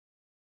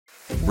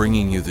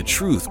bringing you the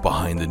truth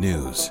behind the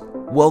news.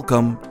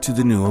 Welcome to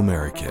The New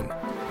American.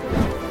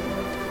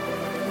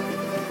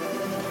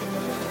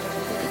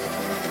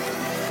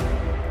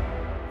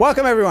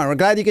 Welcome, everyone. We're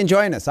glad you can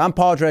join us. I'm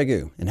Paul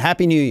Dragoo, and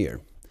Happy New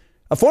Year.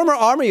 A former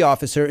Army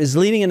officer is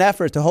leading an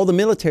effort to hold the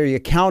military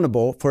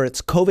accountable for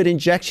its COVID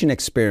injection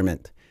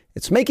experiment.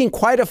 It's making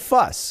quite a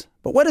fuss,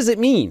 but what does it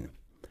mean?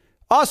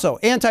 Also,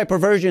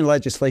 anti-perversion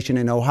legislation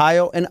in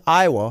Ohio and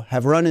Iowa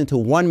have run into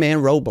one-man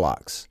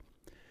roadblocks.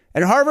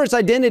 And Harvard's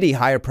identity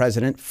hire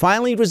president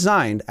finally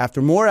resigned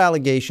after more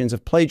allegations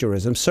of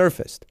plagiarism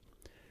surfaced.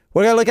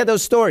 We're going to look at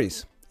those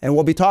stories, and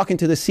we'll be talking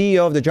to the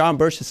CEO of the John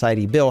Birch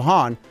Society, Bill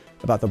Hahn,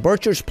 about the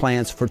Birchers'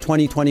 plans for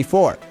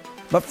 2024.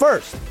 But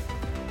first,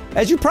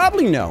 as you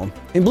probably know,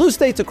 in blue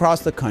states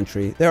across the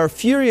country, there are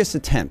furious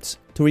attempts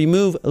to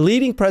remove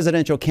leading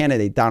presidential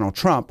candidate Donald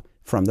Trump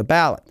from the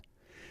ballot.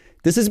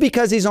 This is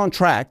because he's on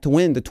track to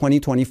win the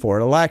 2024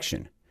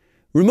 election.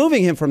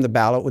 Removing him from the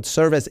ballot would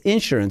serve as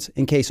insurance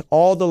in case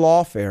all the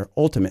lawfare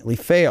ultimately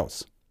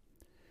fails.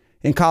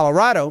 In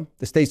Colorado,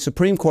 the state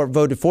Supreme Court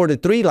voted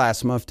 4-3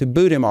 last month to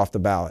boot him off the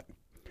ballot.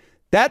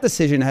 That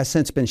decision has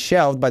since been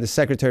shelved by the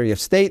Secretary of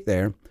State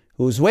there,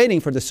 who is waiting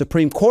for the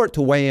Supreme Court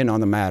to weigh in on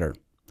the matter.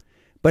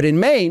 But in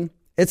Maine,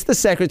 it's the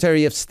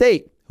Secretary of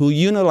State who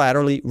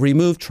unilaterally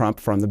removed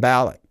Trump from the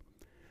ballot.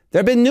 There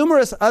have been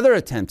numerous other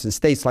attempts in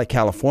states like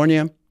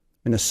California,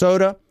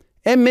 Minnesota,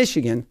 and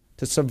Michigan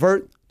to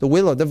subvert the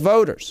will of the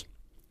voters.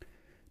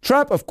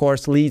 Trump, of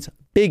course, leads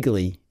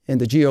bigly in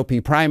the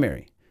GOP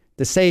primary.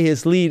 To say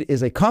his lead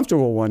is a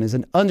comfortable one is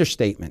an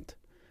understatement.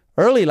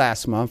 Early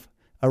last month,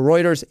 a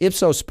Reuters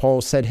Ipsos poll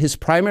said his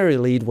primary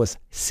lead was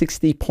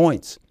 60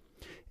 points.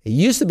 It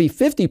used to be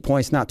 50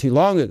 points not too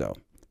long ago,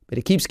 but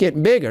it keeps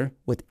getting bigger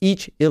with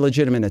each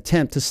illegitimate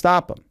attempt to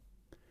stop him.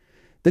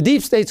 The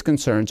deep state's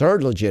concerns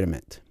are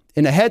legitimate.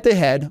 In a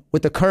head-to-head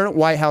with the current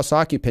White House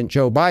occupant,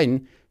 Joe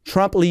Biden,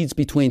 Trump leads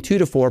between 2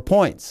 to 4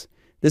 points.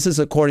 This is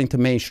according to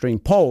mainstream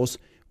polls,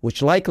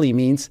 which likely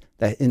means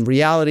that in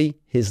reality,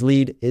 his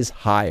lead is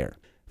higher.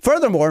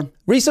 Furthermore,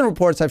 recent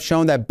reports have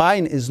shown that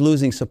Biden is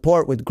losing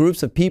support with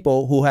groups of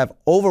people who have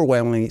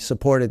overwhelmingly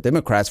supported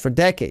Democrats for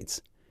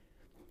decades.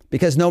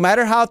 Because no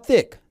matter how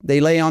thick they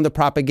lay on the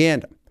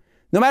propaganda,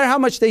 no matter how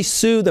much they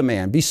sue the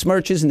man,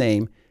 besmirch his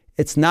name,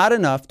 it's not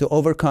enough to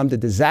overcome the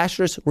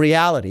disastrous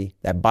reality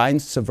that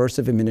Biden's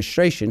subversive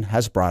administration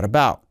has brought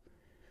about.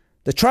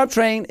 The Trump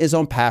train is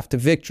on path to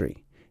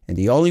victory, and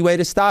the only way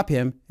to stop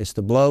him is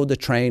to blow the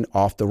train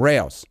off the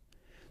rails.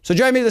 So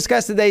join me to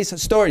discuss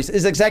today's stories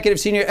is Executive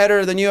Senior Editor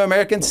of The New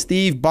American,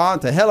 Steve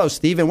Bonta. Hello,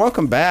 Steve, and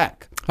welcome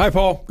back. Hi,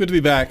 Paul. Good to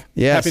be back.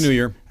 Yes. Happy New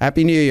Year.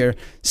 Happy New Year.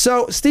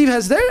 So, Steve,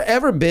 has there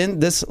ever been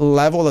this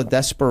level of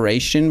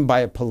desperation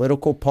by a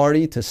political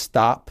party to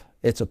stop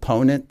its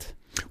opponent?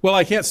 Well,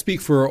 I can't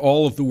speak for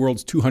all of the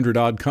world's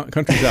 200-odd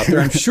countries out there.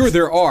 I'm sure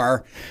there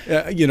are,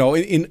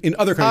 in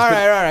other countries.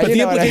 All right. But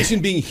the implication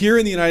being here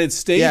in the United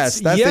States, yes,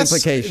 that's the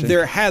implication.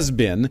 There has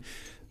been.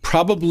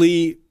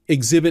 Probably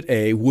Exhibit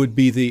A would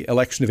be the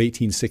election of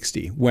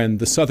 1860, when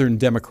the Southern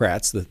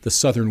Democrats, the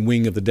Southern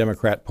wing of the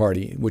Democrat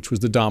Party, which was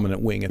the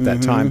dominant wing at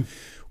that time,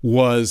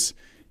 was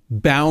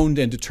bound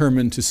and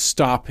determined to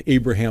stop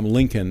Abraham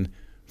Lincoln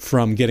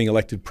from getting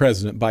elected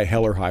president by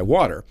hell or high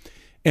water.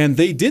 And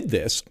they did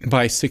this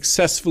by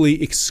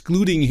successfully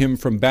excluding him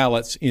from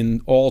ballots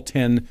in all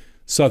 10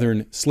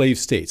 Southern slave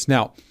states.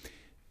 Now,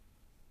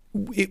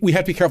 we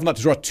have to be careful not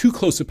to draw too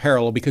close a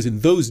parallel, because in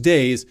those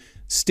days,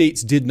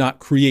 states did not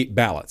create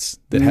ballots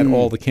that had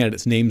all the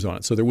candidates' names on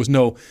it. So there was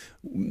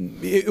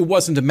it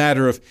wasn't a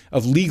matter of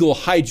legal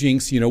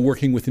hijinks,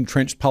 working with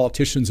entrenched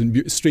politicians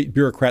and state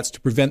bureaucrats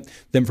to prevent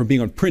them from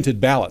being on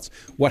printed ballots.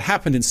 What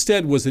happened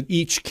instead was that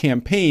each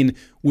campaign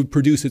would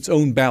produce its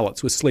own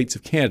ballots with slates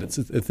of candidates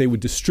that they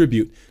would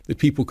distribute, that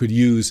people could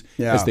use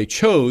as they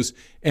chose.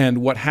 And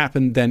what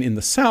happened then in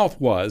the South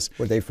was...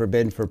 Were they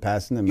forbidden for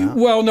passing them out?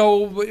 Well,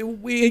 no.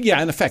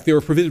 In effect, they were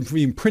forbidden from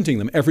even printing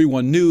them.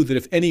 Everyone knew that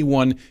if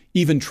anyone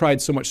even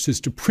tried so much as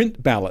to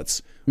print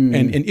ballots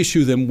and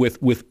issue them with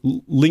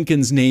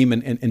Lincoln's name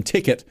and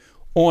ticket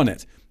on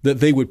it, that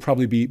they would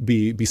probably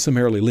be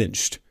summarily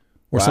lynched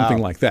or something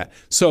like that.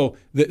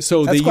 That's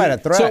quite a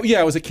threat. So,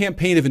 it was a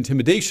campaign of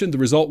intimidation. The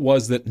result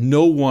was that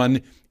no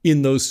one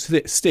in those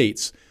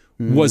states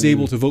was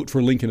able to vote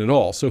for Lincoln at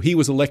all. So he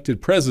was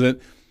elected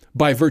president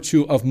by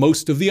virtue of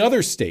most of the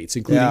other states,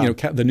 including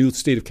the new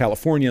state of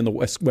California and the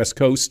West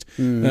Coast,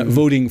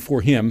 voting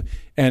for him.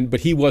 But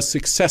he was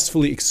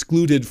successfully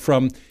excluded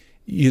from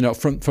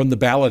the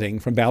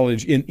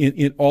ballotage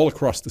in all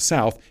across the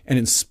South. And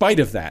in spite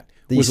of that,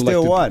 he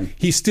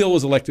still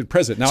was elected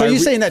president. Now, so you're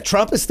saying that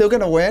Trump is still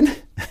going to win?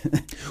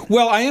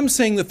 Well, I am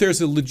saying that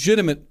there's a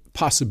legitimate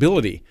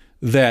possibility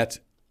that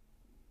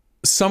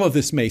some of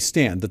this may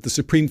stand, that the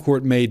Supreme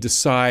Court may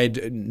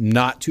decide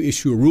not to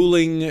issue a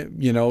ruling,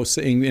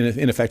 saying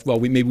in effect, well,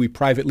 maybe we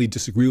privately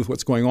disagree with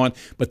what's going on,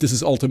 but this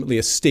is ultimately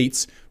a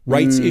states'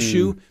 rights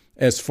issue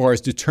as far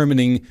as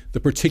determining the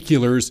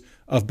particulars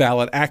of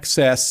ballot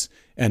access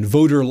and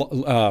voter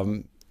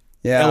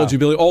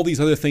eligibility, all these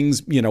other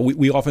things.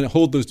 We often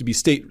hold those to be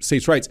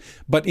states' rights.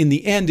 But in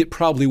the end, it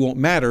probably won't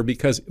matter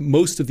because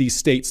most of these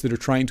states that are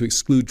trying to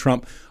exclude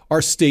Trump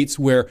are states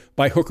where,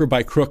 by hook or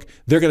by crook,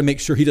 they're going to make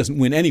sure he doesn't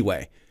win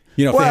anyway.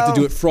 If they have to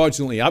do it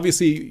fraudulently.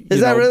 Obviously, is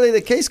that really the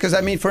case? Because,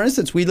 for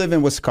instance, we live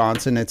in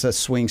Wisconsin. It's a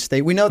swing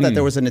state. We know that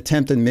there was an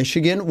attempt in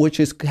Michigan, which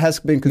has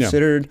been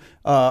considered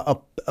a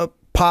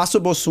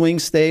possible swing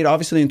state.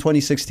 Obviously, in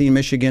 2016,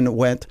 Michigan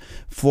went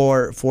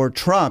for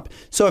Trump.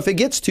 So if it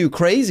gets too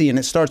crazy and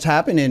it starts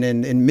happening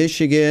in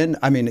Michigan,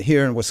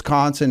 here in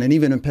Wisconsin and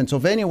even in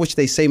Pennsylvania, which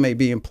they say may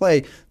be in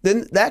play,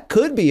 then that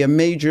could be a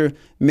major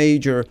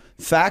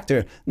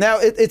factor. Now,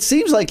 it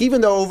seems like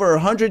even though over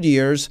 100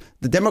 years,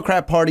 the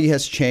Democrat Party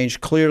has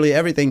changed, clearly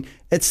everything,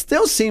 it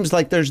still seems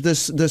like there's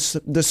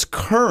this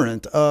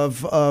current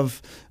of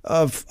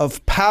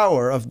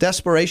power, of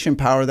desperation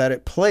power that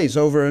it plays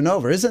over and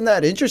over. Isn't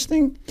that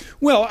interesting?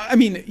 Well,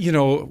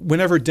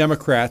 whenever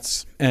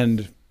Democrats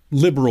and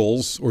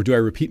liberals, or do I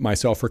repeat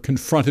myself, are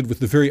confronted with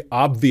the very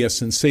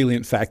obvious and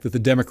salient fact that the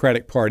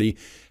Democratic Party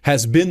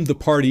has been the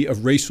party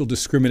of racial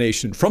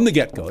discrimination from the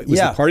get-go. It was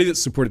the party that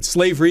supported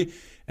slavery,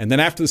 and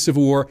then after the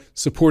Civil War,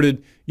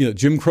 supported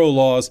Jim Crow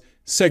laws,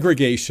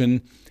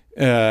 segregation.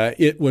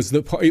 It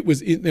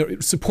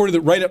supported it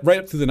right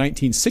up to the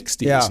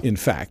 1960s. In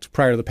fact,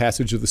 prior to the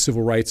passage of the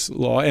Civil Rights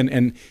Law,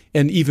 and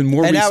even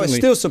more recently. And now it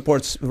still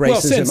supports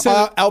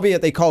racism,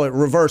 albeit they call it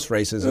reverse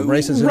racism.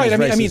 Racism right. is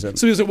racism.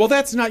 So you say, well,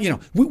 that's not.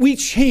 We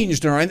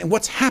changed and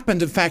what's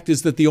happened, in fact,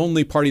 is that the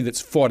only party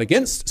that's fought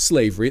against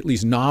slavery, at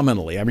least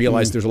nominally. I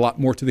realize there's a lot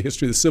more to the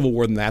history of the Civil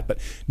War than that, but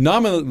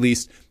nominally at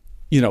least.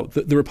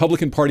 The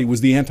Republican Party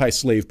was the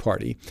anti-slave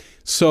party.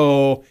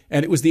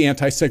 And it was the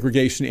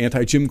anti-segregation,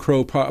 anti-Jim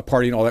Crow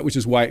party and all that, which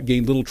is why it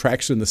gained little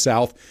traction in the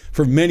South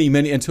for many,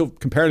 until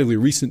comparatively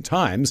recent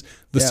times.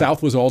 The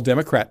South was all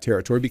Democrat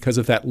territory because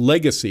of that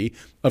legacy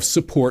of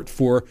support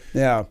for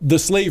the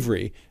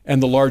slavery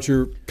and the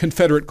larger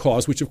Confederate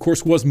cause, which of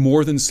course was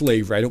more than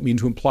slavery. I don't mean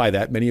to imply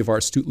that. Many of our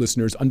astute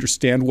listeners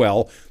understand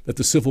well that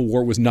the Civil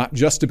War was not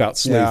just about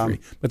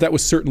slavery, but that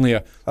was certainly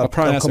a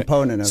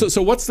component of it.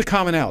 So what's the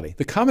commonality?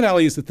 The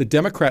commonality is that the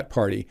Democrat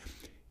Party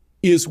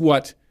is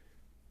what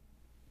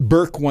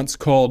Burke once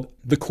called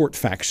the court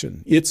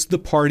faction. It's the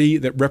party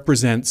that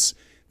represents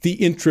the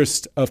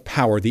interest of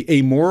power, the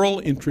amoral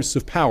interests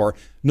of power,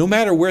 no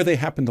matter where they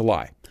happen to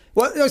lie.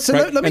 Well, so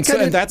right? let me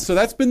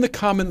that's been the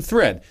common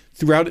thread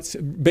throughout its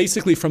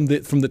basically from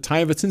the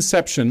time of its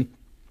inception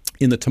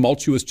in the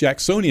tumultuous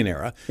Jacksonian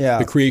era,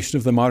 the creation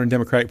of the modern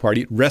Democratic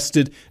Party.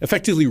 It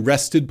effectively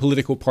wrested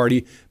political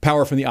party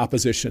power from the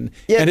opposition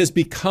and has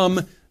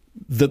become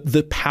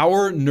the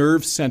power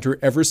nerve center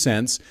ever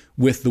since,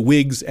 with the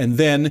Whigs, and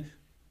then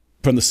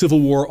from the Civil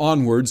War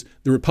onwards,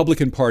 the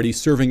Republican Party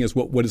serving as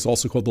what is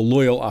also called the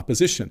loyal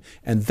opposition.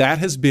 And that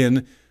has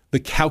been the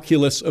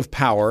calculus of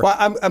power. Well,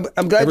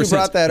 I'm glad you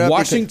brought that up.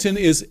 Washington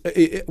is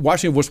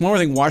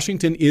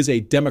a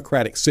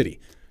Democratic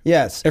city.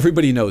 Yes.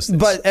 Everybody knows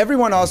this. But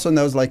everyone also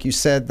knows, like you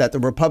said, that the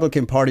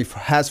Republican Party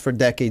has for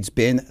decades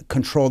been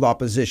controlled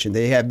opposition.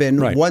 They have been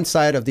one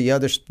side of the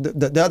other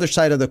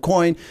side of the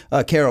coin.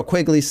 Carol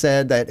Quigley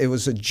said that it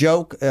was a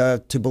joke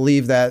to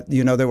believe that,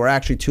 there were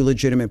actually two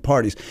legitimate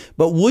parties.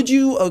 But would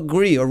you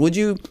agree, or would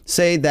you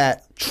say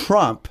that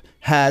Trump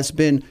has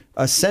been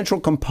a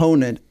central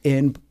component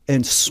in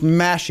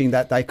smashing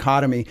that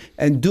dichotomy?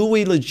 And do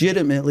we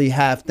legitimately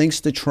have, thanks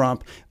to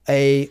Trump,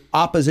 a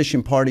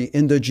opposition party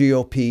in the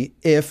GOP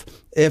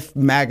if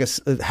MAGA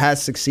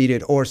has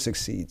succeeded or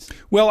succeeds?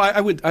 Well,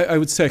 I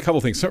would say a couple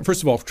of things.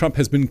 First of all, Trump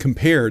has been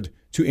compared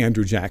to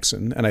Andrew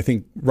Jackson, and I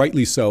think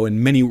rightly so.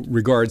 In many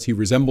regards, he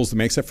resembles the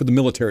man, except for the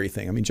military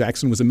thing.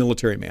 Jackson was a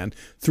military man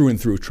through and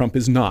through. Trump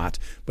is not.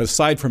 But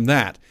aside from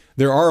that,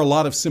 there are a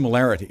lot of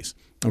similarities.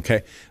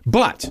 Okay,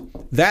 but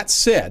that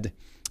said,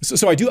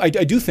 so I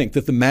do think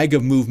that the MAGA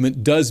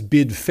movement does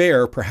bid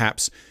fair,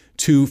 perhaps,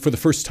 to, for the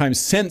first time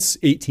since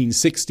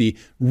 1860,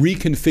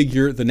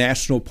 reconfigure the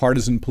national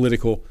partisan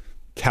political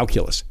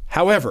calculus.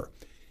 However,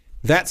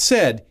 that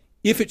said,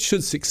 if it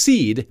should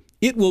succeed,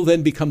 it will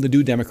then become the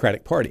new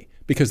Democratic Party,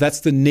 because that's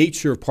the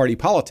nature of party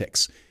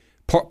politics.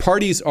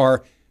 Parties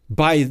are,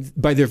 by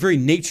their very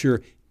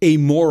nature,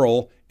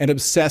 amoral and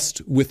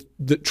obsessed with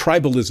the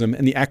tribalism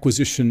and the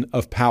acquisition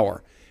of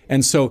power.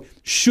 And so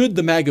should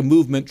the MAGA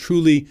movement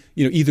truly,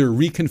 either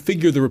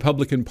reconfigure the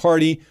Republican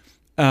Party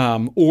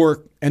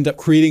or end up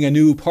creating a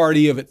new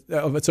party of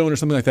its own or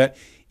something like that,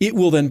 it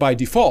will then by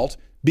default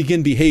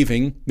begin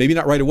behaving, maybe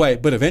not right away,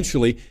 but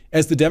eventually,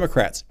 as the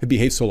Democrats have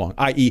behaved so long,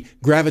 i.e.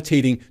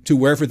 gravitating to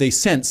wherever they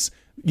sense,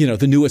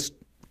 the newest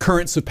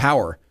currents of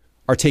power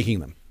are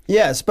taking them.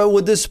 Yes, but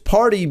would this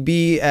party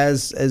be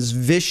as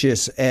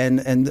vicious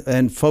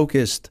and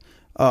focused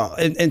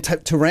and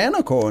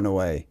tyrannical in a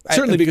way?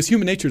 Certainly, because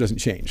human nature doesn't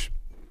change.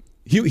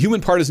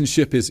 Human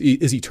partisanship is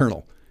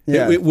eternal.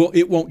 Yeah.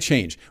 It won't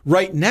change.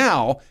 Right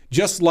now,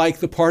 just like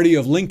the party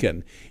of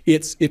Lincoln,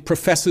 it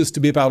professes to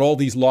be about all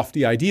these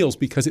lofty ideals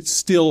because it's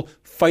still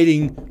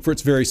fighting for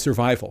its very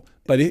survival.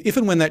 But if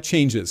and when that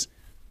changes,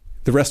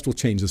 the rest will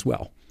change as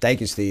well.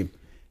 Thank you, Steve.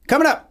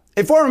 Coming up,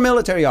 A former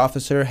military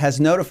officer has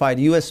notified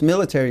U.S.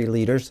 military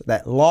leaders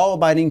that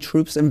law-abiding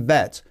troops and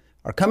vets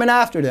are coming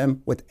after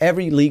them with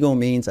every legal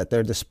means at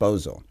their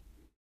disposal.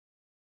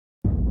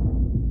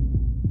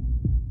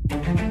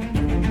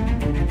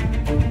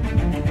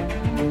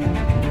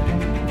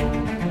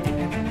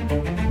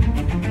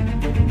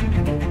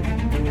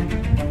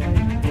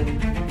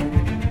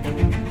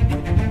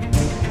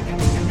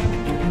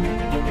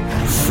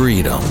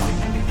 Freedom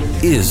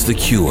is the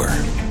cure.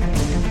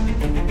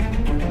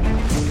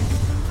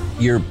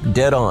 You're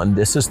dead on.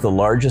 This is the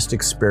largest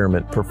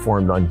experiment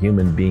performed on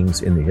human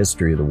beings in the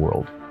history of the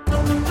world.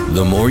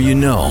 The more you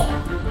know.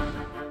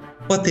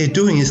 What they're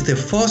doing is they're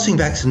forcing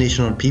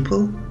vaccination on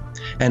people,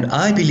 and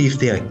I believe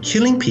they are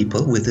killing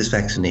people with this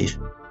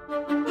vaccination.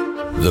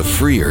 The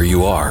freer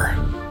you are.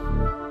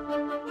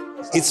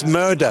 It's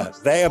murder.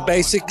 They are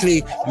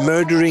basically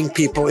murdering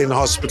people in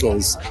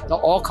hospitals. The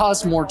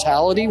all-cause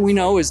mortality we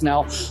know is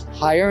now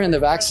higher in the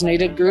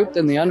vaccinated group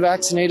than the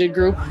unvaccinated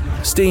group.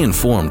 Stay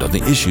informed on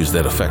the issues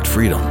that affect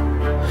freedom.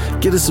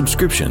 Get a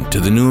subscription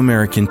to The New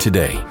American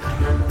today.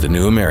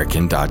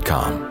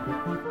 thenewamerican.com.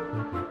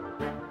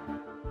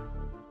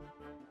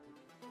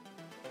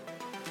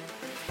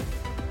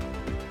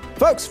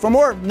 Folks, for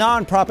more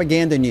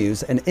non-propaganda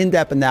news and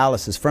in-depth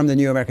analysis from the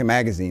New American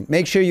Magazine,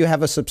 make sure you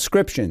have a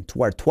subscription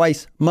to our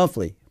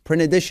twice-monthly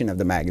print edition of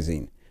the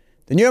magazine.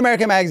 The New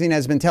American Magazine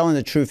has been telling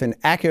the truth and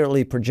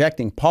accurately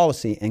projecting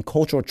policy and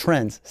cultural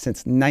trends since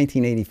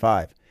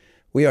 1985.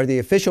 We are the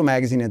official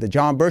magazine of the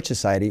John Birch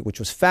Society, which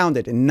was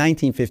founded in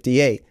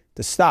 1958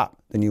 to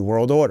stop the New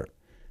World Order.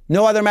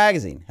 No other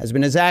magazine has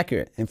been as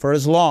accurate and for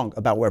as long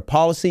about where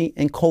policy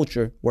and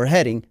culture were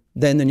heading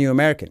than the New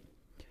American.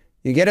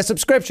 You get a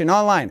subscription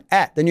online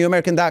at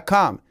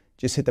thenewamerican.com.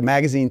 Just hit the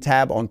magazine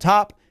tab on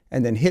top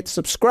and then hit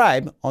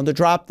subscribe on the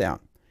drop-down.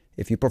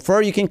 If you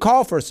prefer, you can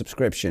call for a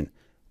subscription.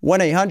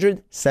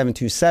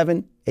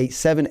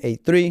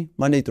 1-800-727-8783,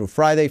 Monday through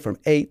Friday from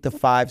 8 to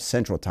 5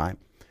 Central Time.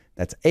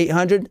 That's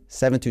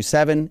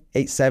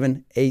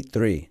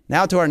 800-727-8783.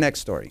 Now to our next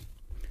story.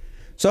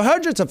 So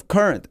hundreds of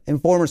current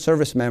and former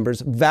service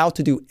members vow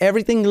to do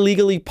everything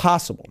legally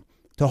possible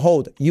to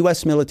hold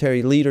U.S.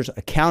 military leaders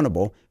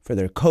accountable for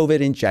their COVID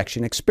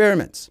injection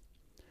experiments.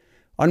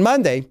 On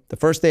Monday, the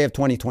first day of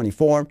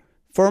 2024,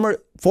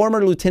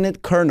 former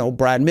Lieutenant Colonel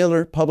Brad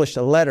Miller published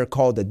a letter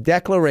called the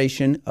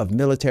Declaration of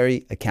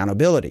Military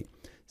Accountability,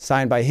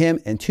 signed by him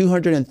and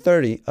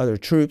 230 other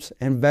troops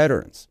and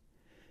veterans.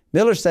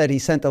 Miller said he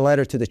sent the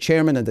letter to the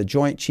chairman of the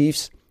Joint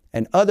Chiefs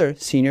and other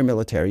senior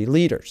military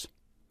leaders.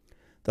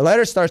 The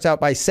letter starts out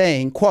by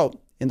saying, quote,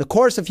 "In the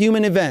course of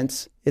human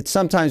events, it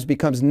sometimes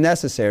becomes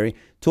necessary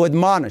to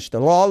admonish the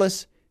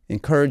lawless,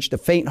 encourage the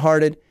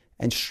faint-hearted,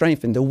 and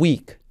strengthen the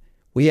weak.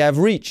 We have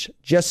reached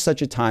just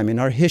such a time in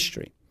our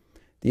history.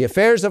 The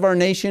affairs of our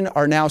nation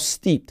are now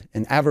steeped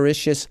in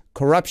avaricious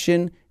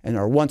corruption, and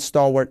our once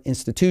stalwart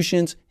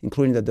institutions,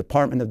 including the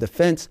Department of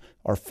Defense,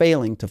 are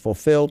failing to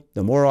fulfill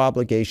the moral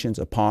obligations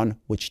upon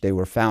which they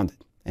were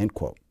founded." End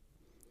quote.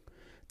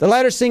 The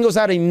letter singles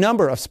out a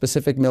number of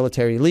specific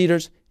military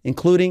leaders,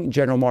 including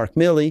General Mark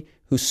Milley,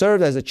 who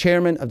served as the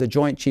chairman of the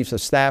Joint Chiefs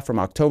of Staff from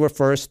October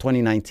 1st,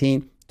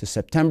 2019 to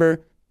September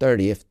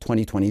 30th,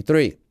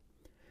 2023.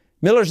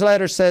 Miller's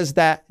letter says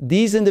that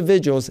these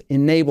individuals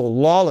enable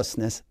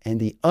lawlessness and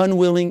the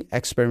unwilling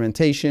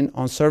experimentation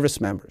on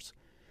service members.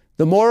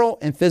 The moral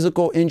and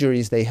physical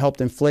injuries they helped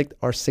inflict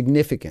are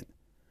significant.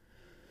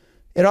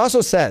 It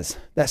also says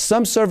that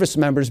some service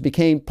members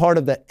became part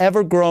of the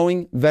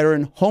ever-growing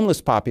veteran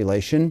homeless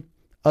population,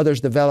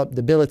 others developed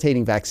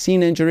debilitating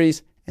vaccine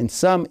injuries, and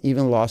some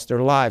even lost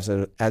their lives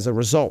as a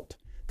result.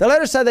 The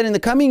letter said that in the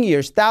coming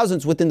years,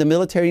 thousands within the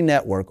military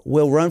network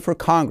will run for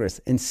Congress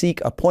and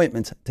seek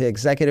appointments to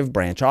executive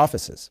branch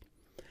offices.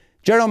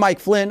 General Mike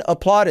Flynn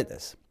applauded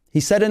this. He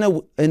said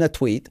in a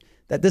tweet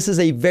that this is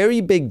a very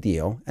big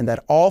deal and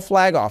that all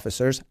flag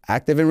officers,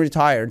 active and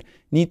retired,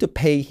 need to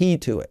pay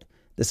heed to it.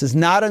 This is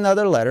not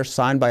another letter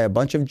signed by a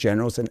bunch of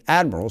generals and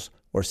admirals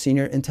or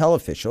senior intel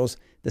officials.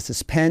 This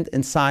is penned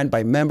and signed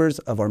by members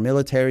of our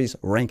military's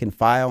rank and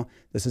file.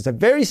 This is a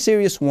very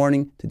serious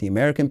warning to the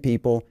American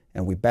people,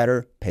 and we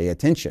better pay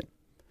attention.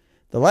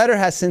 The letter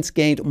has since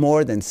gained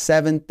more than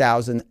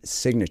 7,000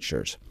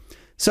 signatures.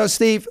 So,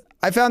 Steve,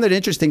 I found it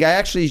interesting. I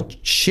actually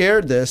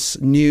shared this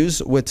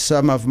news with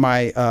some of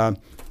my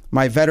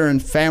my veteran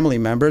family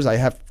members. I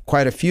have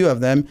quite a few of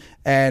them,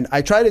 and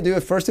I try to do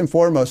it first and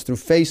foremost through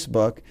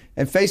Facebook.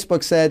 And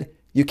Facebook said,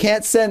 "You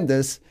can't send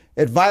this.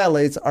 It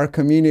violates our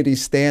community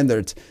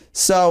standards."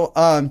 So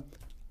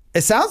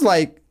it sounds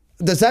like,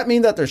 does that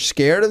mean that they're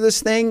scared of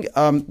this thing?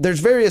 There's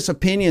various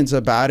opinions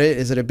about it.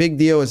 Is it a big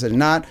deal? Is it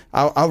not?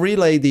 I'll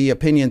relay the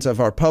opinions of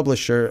our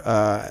publisher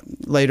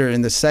later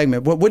in this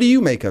segment. What do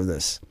you make of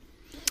this?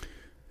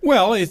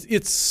 Well,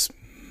 it's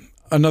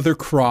another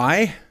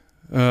cry,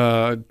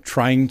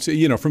 trying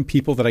to, from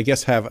people that I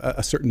guess have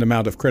a certain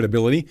amount of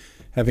credibility.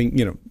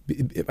 Having,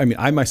 I mean,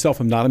 I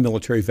myself am not a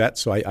military vet,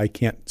 so I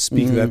can't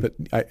speak to that. But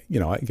I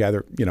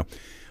gather,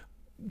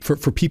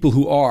 for people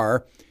who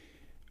are,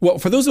 Well,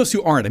 for those of us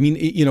who aren't, I mean,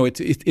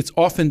 it's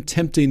often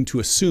tempting to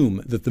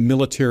assume that the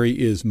military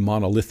is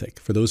monolithic.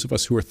 For those of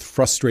us who are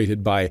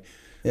frustrated by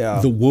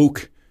the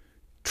woke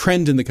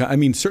trend in the, I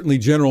mean, certainly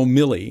General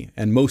Milley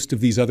and most of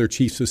these other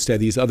chiefs of staff,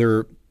 these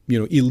other,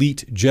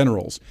 elite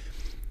generals,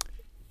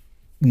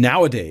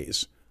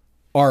 nowadays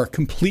are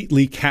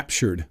completely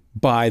captured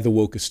by the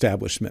woke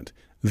establishment.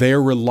 They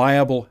are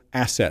reliable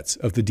assets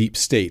of the deep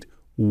state,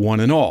 one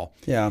and all.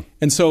 Yeah.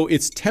 And so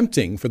it's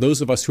tempting for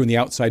those of us who are on the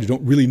outside who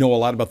don't really know a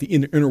lot about the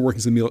inner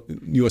workings of the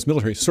U.S.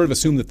 military to sort of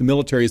assume that the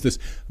military is this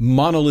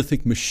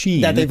monolithic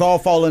machine. That they've all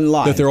fallen in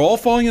line. That they're all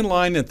falling in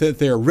line, and that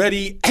they're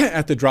ready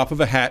at the drop of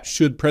a hat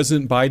should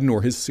President Biden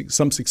or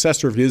some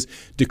successor of his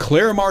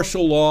declare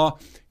martial law,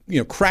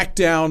 crack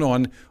down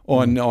on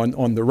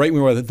the right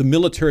wing, that the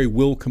military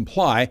will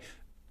comply,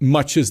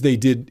 much as they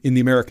did in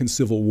the American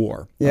Civil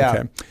War. Yeah.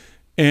 Okay?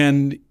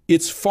 And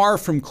it's far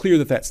from clear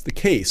that that's the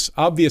case.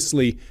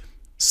 Obviously,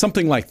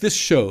 something like this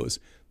shows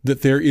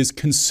that there is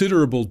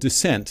considerable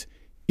dissent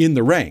in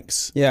the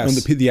ranks, on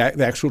the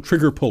actual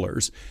trigger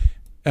pullers,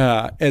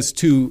 as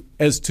to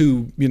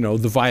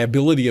the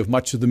viability of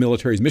much of the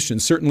military's mission.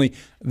 Certainly,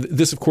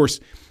 this, of course,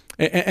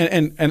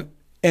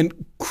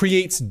 and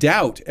creates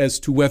doubt as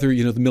to whether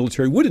the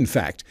military would in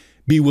fact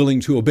be willing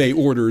to obey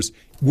orders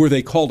were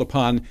they called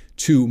upon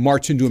to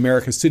march into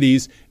America's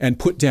cities and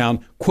put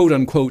down quote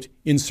unquote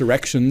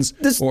insurrections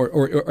or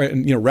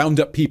round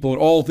up people and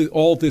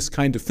all this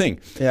kind of thing.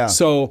 Yeah.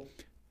 So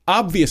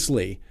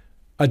obviously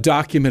a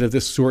document of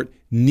this sort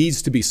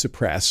needs to be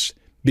suppressed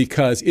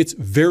because it's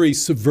very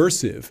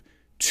subversive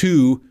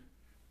to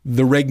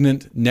the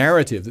regnant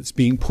narrative that's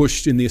being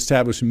pushed in the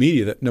establishment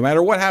media that no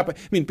matter what happened,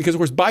 because of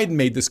course Biden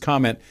made this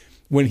comment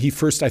when he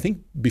first, I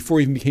think before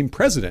he even became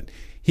president,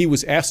 he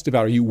was asked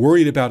about, are you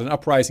worried about an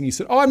uprising? He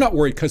said, I'm not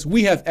worried because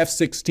we have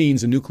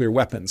F-16s and nuclear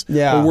weapons,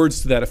 or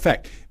words to that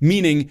effect.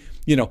 Meaning,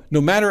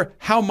 no matter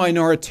how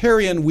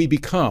minoritarian we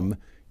become,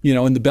 in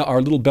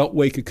our little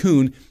beltway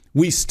cocoon,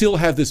 we still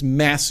have this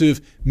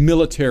massive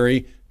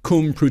military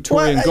cum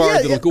praetorian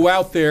guard that'll go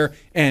out there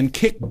and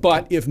kick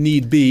butt if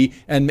need be,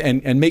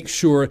 and make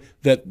sure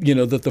that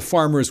that the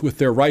farmers with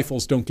their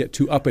rifles don't get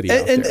too uppity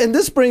out there. And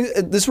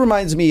this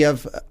reminds me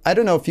of, I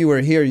don't know if you were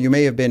here, you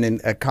may have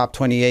been at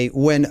COP28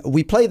 when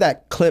we played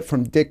that clip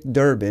from Dick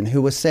Durbin,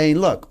 who was saying,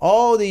 look,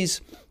 all these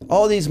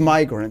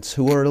migrants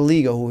who are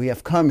illegal, who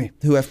have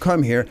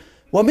come here.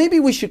 Well, maybe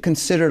we should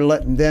consider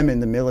letting them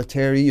in the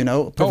military,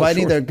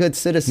 providing they're good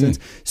citizens.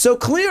 So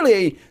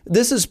clearly,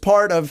 this is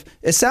part of,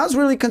 it sounds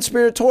really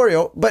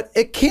conspiratorial, but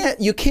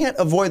you can't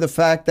avoid the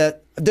fact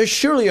that they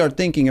surely are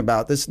thinking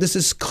about this. This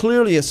is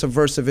clearly a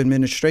subversive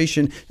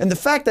administration. And the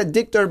fact that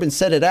Dick Durbin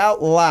said it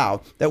out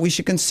loud, that we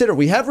should consider,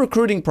 we have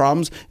recruiting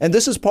problems, and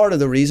this is part of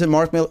the reason.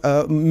 Mark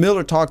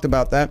Miller talked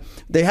about that.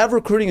 They have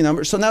recruiting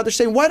numbers. So now they're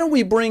saying, why don't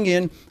we bring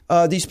in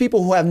these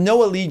people who have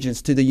no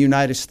allegiance to the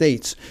United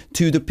States,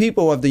 to the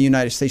people of the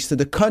United States, to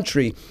the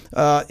country,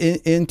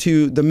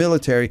 into the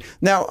military.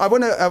 Now, I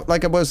want to,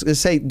 like I was going to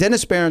say,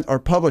 Dennis Barron, our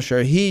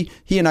publisher, he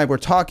and I were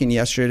talking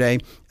yesterday,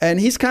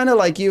 and he's kind of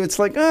like you. It's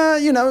like,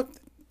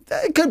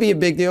 it could be a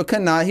big deal,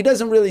 could not. He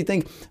doesn't really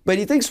think, but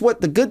he thinks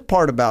what the good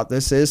part about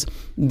this is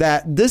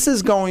that this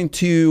is going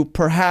to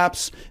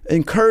perhaps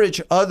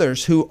encourage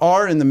others who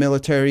are in the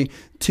military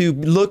to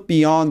look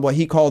beyond what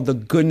he called the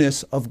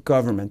goodness of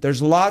government.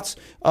 There's lots,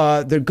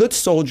 they're good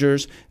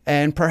soldiers,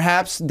 and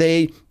perhaps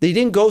they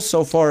didn't go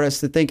so far as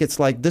to think it's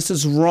like, this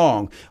is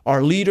wrong.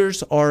 Our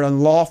leaders are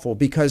unlawful,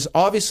 because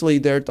obviously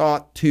they're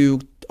taught to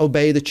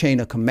obey the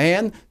chain of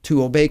command,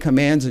 to obey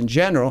commands in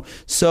general.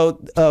 So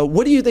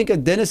what do you think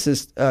of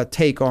Dennis's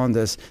take on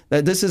this?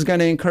 That this is going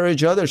to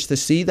encourage others to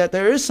see that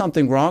there is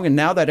something wrong, and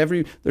now that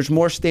there's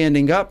more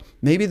standing up,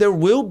 maybe there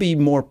will be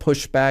more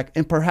pushback,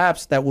 and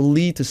perhaps that will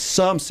lead to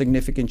some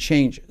significant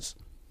changes.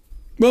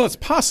 Well, it's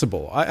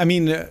possible.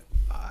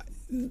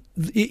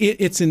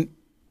 It's an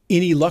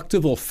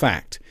ineluctable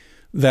fact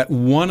that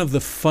one of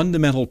the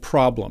fundamental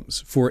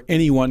problems for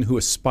anyone who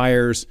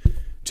aspires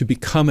to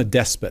become a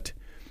despot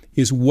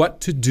is what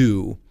to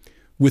do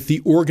with the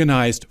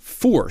organized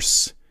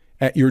force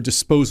at your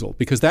disposal,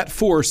 because that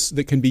force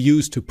that can be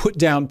used to put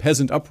down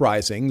peasant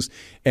uprisings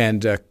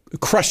and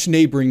crush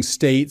neighboring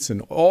states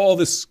and all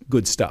this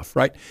good stuff,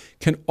 right,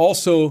 can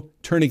also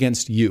turn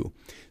against you.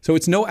 So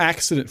it's no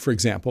accident, for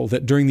example,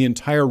 that during the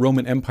entire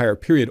Roman Empire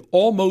period,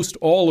 almost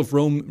all of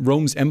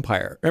Rome's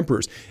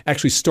emperors,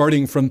 actually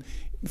starting from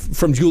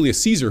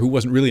Julius Caesar, who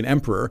wasn't really an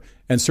emperor,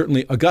 and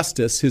certainly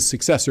Augustus, his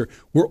successor,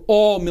 were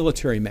all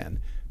military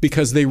men,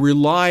 because they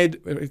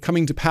relied,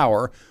 coming to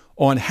power,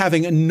 on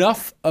having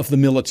enough of the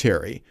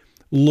military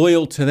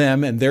loyal to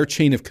them and their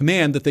chain of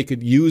command that they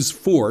could use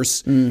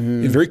force,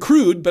 very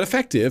crude but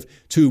effective,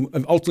 to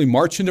ultimately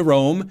march into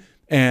Rome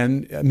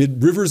and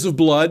amid rivers of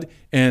blood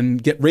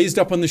and get raised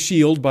up on the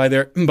shield by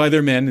their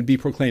men and be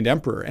proclaimed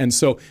emperor. And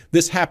so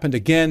this happened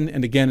again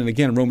and again and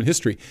again in Roman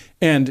history.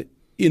 And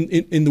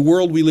in the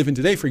world we live in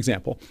today, for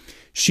example,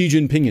 Xi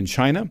Jinping in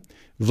China,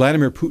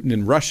 Vladimir Putin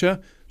in Russia,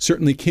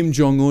 certainly Kim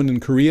Jong-un in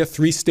Korea,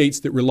 three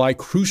states that rely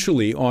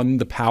crucially on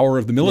the power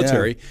of the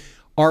military,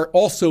 are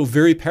also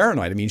very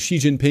paranoid. I mean, Xi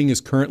Jinping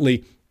is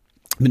currently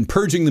been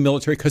purging the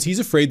military because he's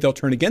afraid they'll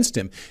turn against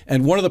him.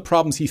 And one of the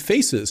problems he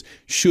faces,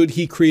 should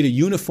he create a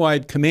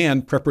unified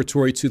command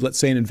preparatory to, let's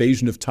say, an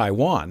invasion of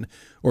Taiwan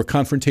or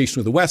confrontation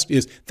with the West,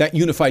 is that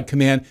unified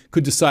command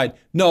could decide,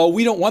 no,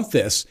 we don't want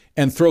this,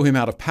 and throw him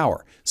out of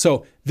power.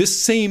 So this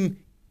same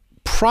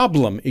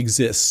problem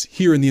exists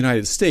here in the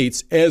United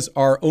States as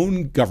our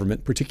own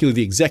government, particularly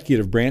the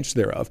executive branch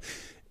thereof,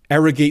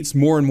 arrogates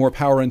more and more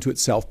power into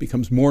itself,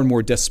 becomes more and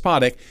more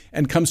despotic,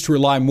 and comes to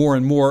rely more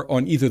and more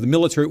on either the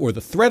military or the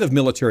threat of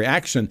military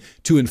action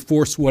to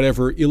enforce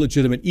whatever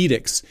illegitimate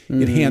edicts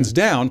it hands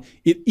down.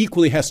 It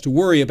equally has to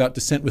worry about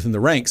dissent within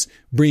the ranks,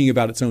 bringing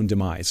about its own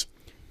demise.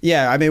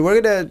 Yeah, I mean,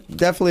 we're going to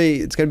definitely,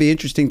 it's going to be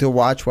interesting to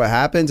watch what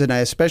happens. And I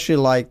especially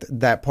liked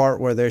that part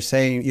where they're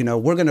saying, you know,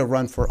 we're going to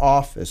run for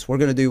office. We're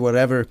going to do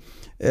whatever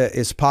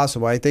is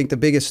possible. I think the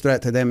biggest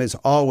threat to them is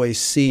always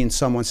seeing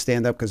someone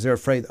stand up because they're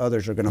afraid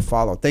others are going to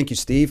follow. Thank you,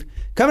 Steve.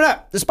 Coming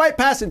up, despite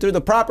passing through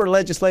the proper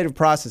legislative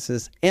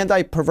processes,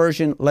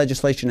 anti-perversion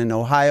legislation in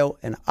Ohio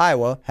and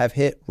Iowa have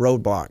hit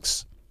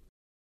roadblocks.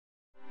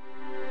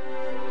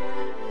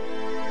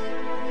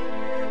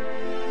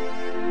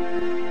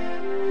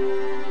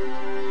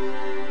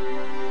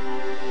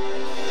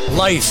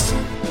 Life,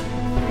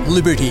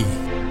 liberty,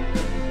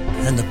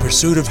 and the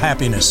pursuit of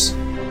happiness.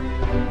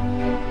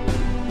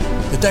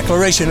 The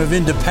Declaration of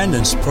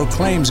Independence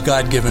proclaims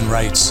God-given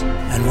rights,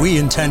 and we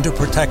intend to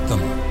protect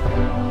them.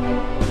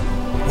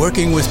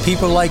 Working with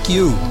people like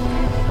you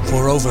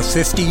for over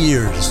 50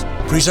 years,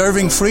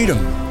 preserving freedom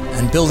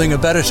and building a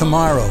better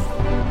tomorrow.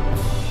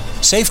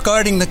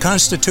 Safeguarding the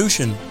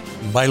Constitution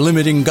by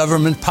limiting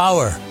government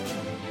power.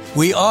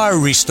 We are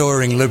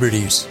restoring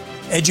liberties,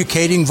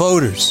 educating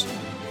voters,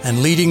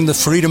 and leading the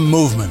freedom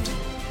movement.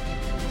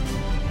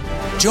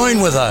 Join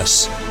with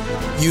us.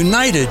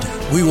 United,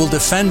 we will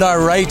defend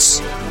our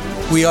rights.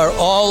 We are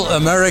all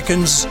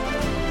Americans.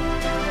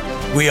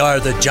 We are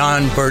the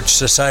John Birch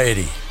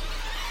Society.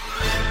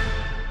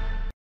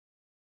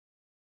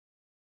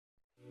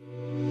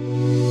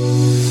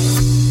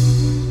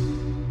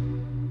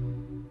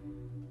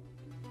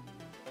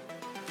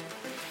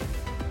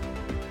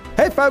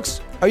 Hey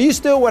folks, are you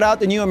still without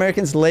the New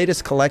American's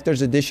latest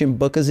collector's edition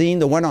bookazine,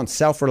 the one on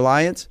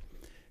self-reliance?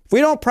 If we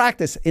don't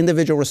practice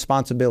individual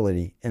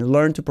responsibility and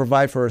learn to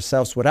provide for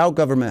ourselves without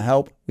government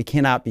help, we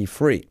cannot be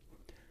free.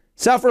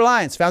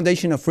 Self-Reliance,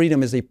 Foundation of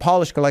Freedom is a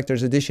polished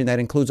collector's edition that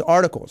includes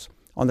articles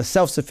on the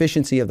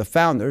self-sufficiency of the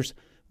founders,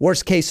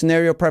 worst-case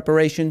scenario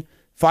preparation,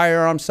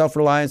 firearms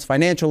self-reliance,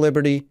 financial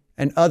liberty,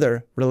 and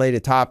other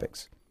related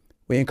topics.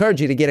 We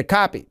encourage you to get a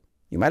copy.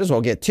 You might as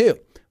well get two.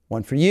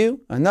 One for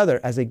you,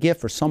 another as a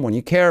gift for someone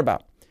you care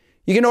about.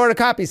 You can order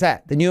copies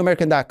at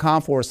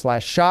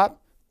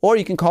thenewamerican.com/shop, or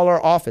you can call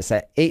our office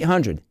at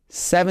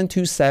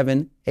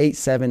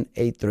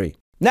 800-727-8783.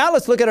 Now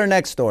let's look at our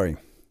next story.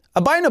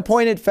 A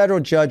Biden-appointed federal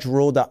judge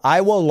ruled the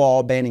Iowa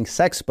law banning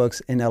sex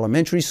books in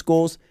elementary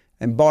schools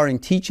and barring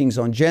teachings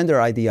on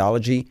gender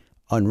ideology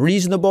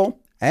unreasonable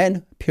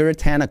and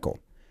puritanical.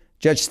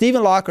 Judge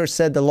Stephen Locker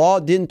said the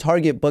law didn't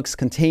target books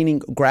containing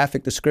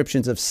graphic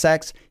descriptions of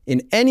sex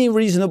in any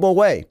reasonable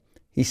way.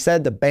 He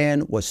said the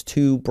ban was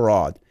too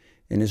broad.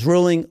 In his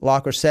ruling,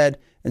 Locker said,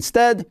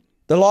 instead,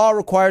 the law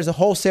requires a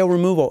wholesale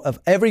removal of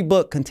every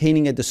book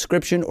containing a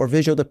description or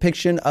visual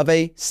depiction of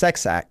a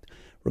sex act,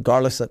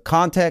 regardless of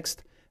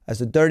context, as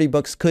the dirty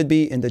books could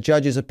be, in the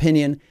judge's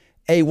opinion,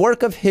 a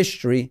work of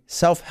history,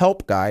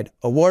 self-help guide,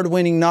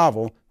 award-winning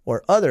novel,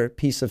 or other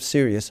piece of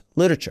serious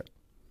literature.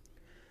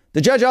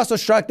 The judge also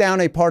struck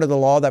down a part of the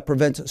law that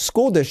prevents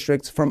school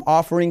districts from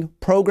offering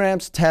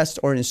programs, tests,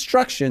 or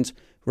instructions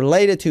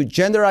related to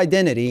gender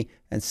identity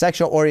and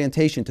sexual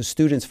orientation to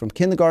students from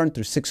kindergarten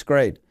through 6th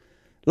grade.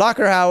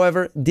 Locker,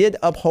 however, did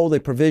uphold a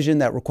provision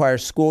that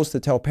requires schools to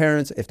tell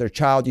parents if their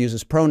child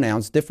uses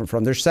pronouns different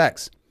from their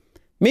sex.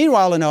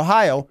 Meanwhile, in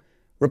Ohio,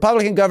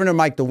 Republican Governor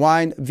Mike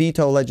DeWine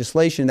vetoed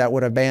legislation that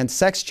would have banned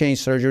sex change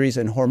surgeries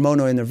and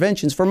hormonal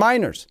interventions for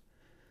minors.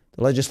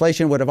 The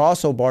legislation would have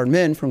also barred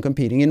men from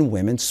competing in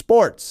women's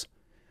sports.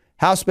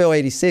 House Bill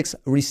 86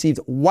 received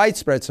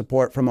widespread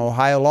support from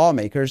Ohio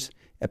lawmakers.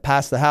 It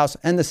passed the House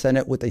and the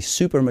Senate with a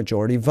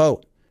supermajority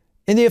vote.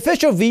 In the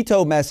official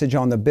veto message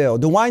on the bill,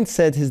 DeWine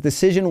said his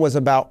decision was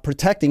about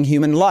protecting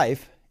human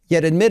life,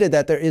 yet admitted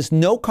that there is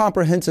no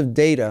comprehensive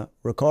data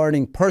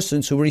regarding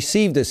persons who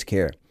receive this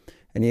care,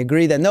 and he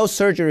agreed that no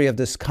surgery of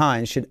this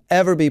kind should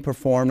ever be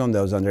performed on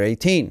those under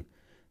 18.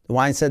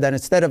 DeWine said that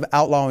instead of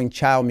outlawing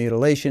child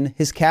mutilation,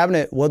 his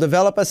cabinet will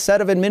develop a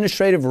set of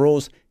administrative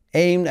rules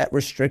aimed at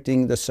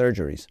restricting the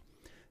surgeries.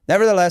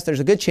 Nevertheless,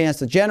 there's a good chance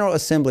the General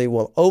Assembly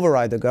will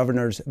override the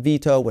governor's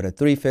veto with a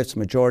 3/5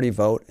 majority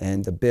vote,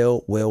 and the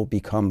bill will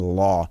become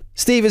law.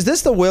 Steve, is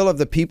this the will of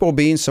the people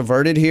being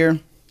subverted here?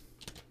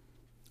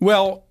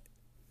 Well,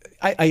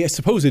 I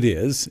suppose it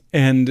is.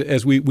 And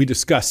as we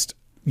discussed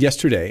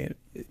yesterday,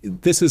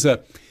 this is a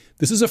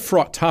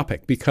fraught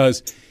topic,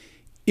 because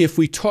if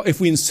we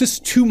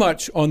insist too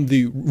much on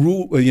the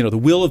rule, the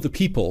will of the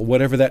people,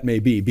 whatever that may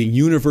be, being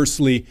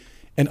universally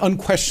and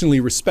unquestionably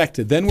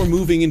respected. Then we're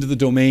moving into the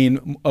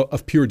domain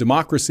of pure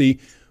democracy,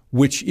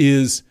 which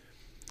is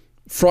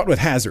fraught with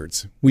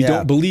hazards. We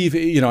don't believe,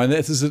 and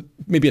this is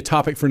maybe a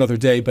topic for another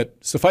day, but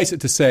suffice it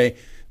to say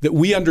that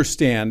we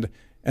understand,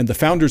 and the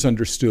founders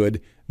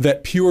understood,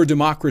 that pure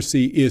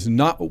democracy is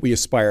not what we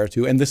aspire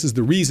to. And this is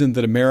the reason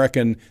that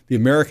the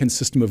American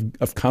system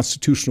of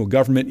constitutional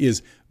government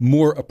is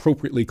more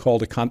appropriately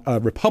called a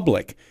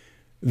republic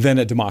than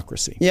a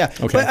democracy. Yeah.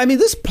 Okay. But I mean,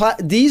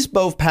 these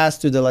both pass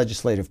through the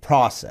legislative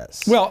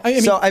process. Well, they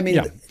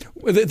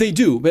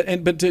do. But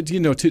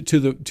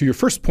to your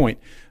first point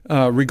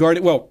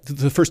regarding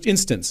the first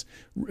instance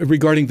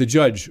regarding the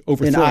judge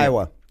overthrowing in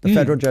Iowa, the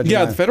federal judge.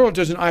 Yeah, the federal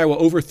judge in Iowa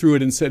overthrew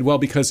it and said, well,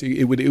 because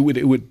it would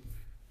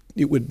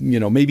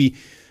maybe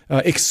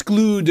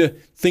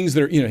exclude things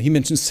that are, he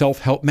mentioned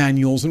self-help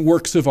manuals and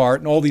works of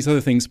art and all these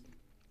other things.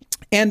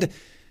 And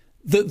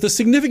the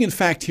significant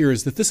fact here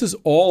is that this is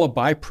all a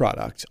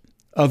byproduct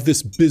of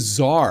this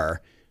bizarre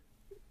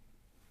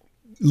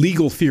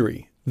legal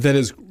theory that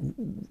has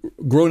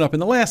grown up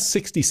in the last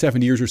 60,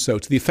 70 years or so,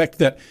 to the effect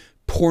that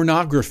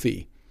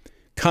pornography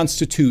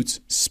constitutes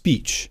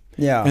speech.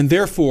 Yeah. And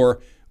therefore,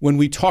 when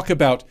we talk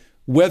about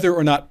whether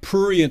or not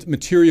prurient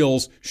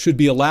materials should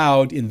be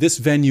allowed in this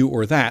venue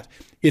or that,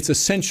 it's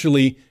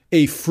essentially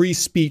a free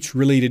speech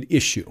related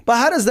issue. But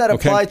how does that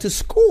apply to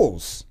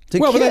schools?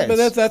 Well,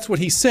 but that's what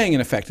he's saying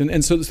in effect,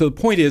 and so the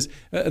point is,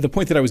 the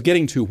point that I was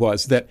getting to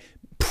was that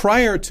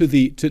prior to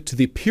the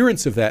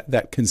appearance of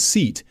that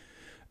conceit,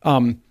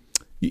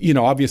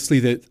 obviously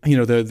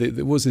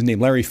what was his name,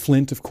 Larry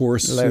Flint, of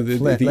course, Larry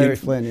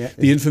Flint, yeah,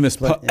 the infamous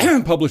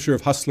publisher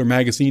of Hustler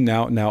magazine,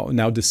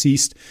 now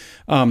deceased.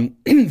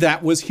 That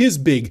was his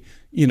big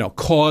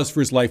cause for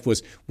his life,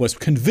 was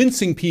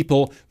convincing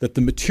people that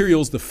the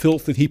materials, the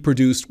filth that he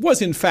produced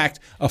was in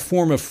fact a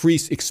form of free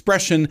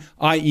expression,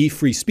 i.e.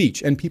 free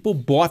speech. And people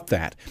bought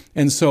that.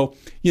 And so,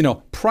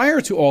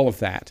 prior to all of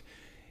that,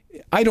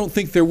 I don't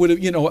think there would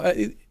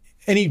have,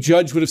 any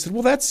judge would have said,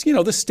 well, that's,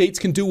 the states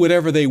can do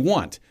whatever they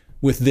want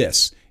with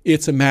this.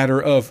 It's a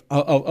matter of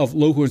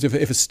local.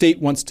 If a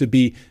state wants to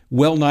be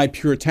well-nigh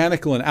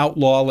puritanical and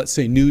outlaw, let's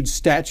say, nude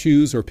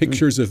statues or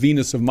pictures of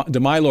Venus de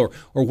Milo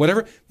or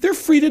whatever, they're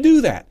free to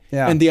do that.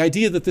 Yeah. And the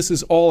idea that this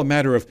is all a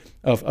matter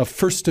of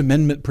First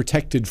Amendment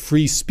protected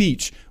free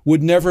speech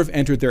would never have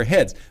entered their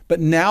heads. But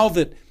now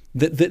that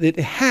it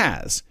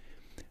has,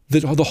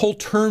 the whole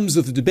terms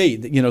of the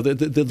debate,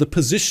 the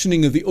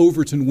positioning of the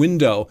Overton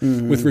window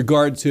with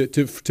regard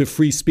to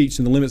free speech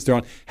and the limits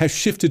thereon has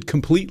shifted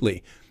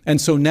completely. And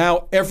so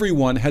now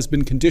everyone has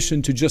been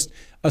conditioned to just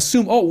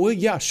assume, oh, well,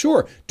 yeah,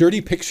 sure,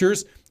 dirty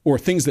pictures or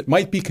things that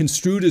might be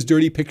construed as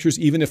dirty pictures,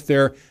 even if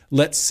they're,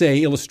 let's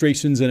say,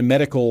 illustrations in a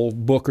medical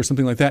book or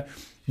something like that,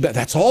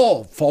 that's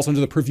all falls under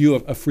the purview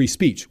of free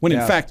speech, when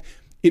in fact,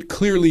 it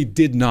clearly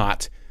did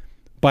not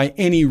by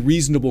any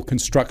reasonable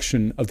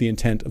construction of the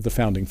intent of the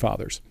founding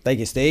fathers. Thank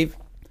you, Steve.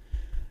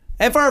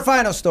 And for our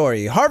final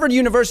story, Harvard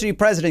University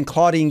President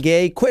Claudine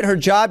Gay quit her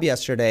job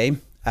yesterday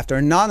after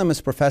an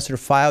anonymous professor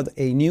filed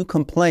a new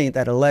complaint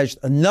that alleged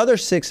another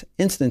 6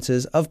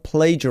 instances of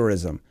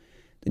plagiarism.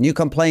 The new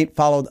complaint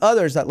followed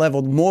others that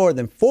leveled more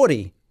than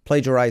 40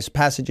 plagiarized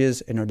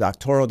passages in her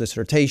doctoral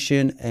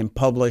dissertation and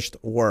published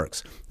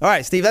works. All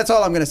right, Steve, that's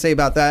all I'm going to say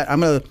about that.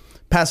 I'm going to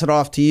pass it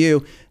off to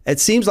you. It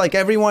seems like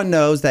everyone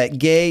knows that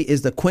Gay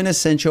is the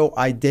quintessential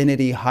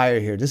identity hire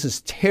here. This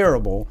is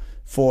terrible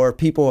for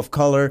people of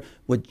color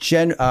with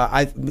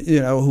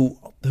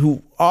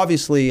who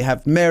obviously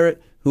have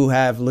merit, who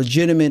have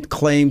legitimate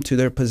claim to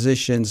their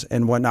positions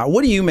and whatnot.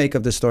 What do you make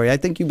of this story? I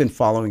think you've been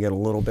following it a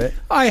little bit.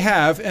 I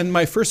have, and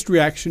my first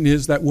reaction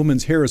is that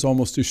woman's hair is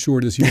almost as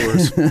short as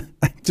yours.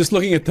 Just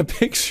looking at the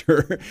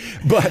picture.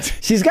 But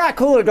she's got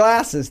cooler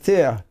glasses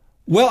too.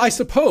 Well, I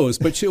suppose,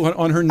 but she,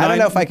 on her I don't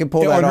know if I can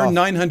pull that off. On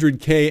her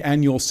 $900K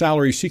annual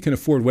salary, she can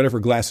afford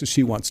whatever glasses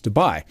she wants to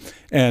buy.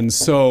 And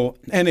so,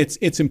 and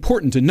it's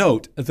important to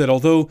note that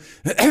although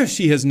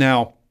she has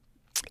now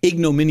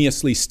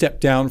ignominiously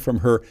stepped down from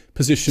her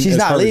position. She's as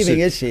not Harvard leaving,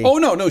 is she? Oh,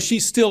 no. She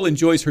still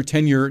enjoys her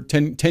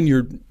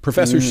tenured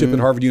professorship at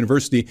Harvard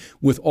University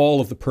with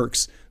all of the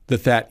perks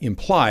that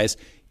implies,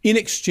 in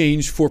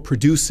exchange for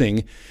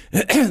producing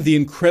the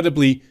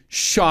incredibly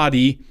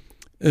shoddy,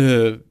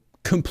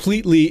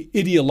 completely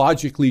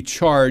ideologically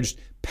charged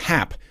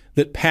pap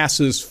that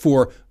passes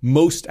for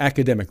most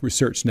academic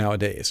research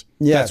nowadays.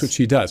 Yes. That's what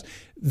she does.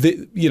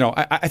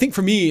 I think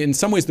for me, in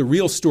some ways, the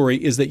real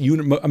story is that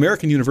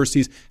American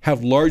universities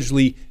have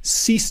largely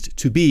ceased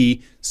to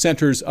be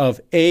centers of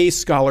A,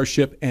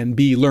 scholarship, and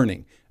B,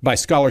 learning. By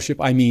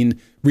scholarship, I mean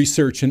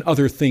research and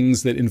other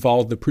things that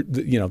involve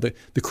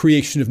the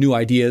creation of new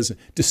ideas,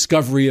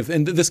 discovery of,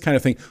 and this kind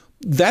of thing.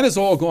 That has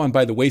all gone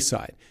by the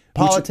wayside.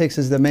 Politics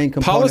is the main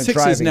component.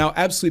 Politics is now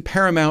absolutely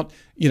paramount.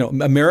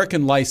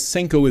 American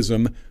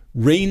Lysenkoism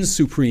reigns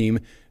supreme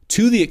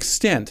to the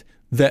extent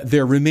that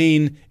there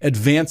remain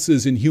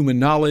advances in human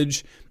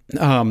knowledge,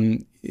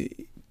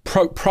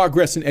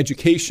 progress in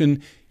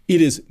education.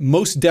 It is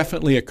most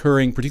definitely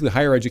occurring, particularly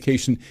higher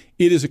education.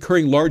 It is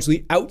occurring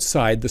largely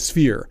outside the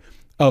sphere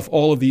of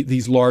all of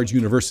these large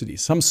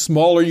universities. Some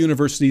smaller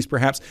universities,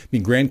 perhaps,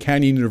 Grand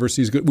Canyon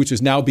University, which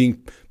is now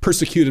being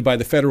persecuted by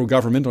the federal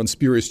government on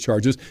spurious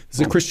charges. This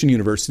is a Christian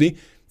university.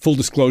 Full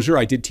disclosure,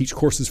 I did teach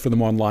courses for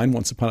them online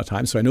once upon a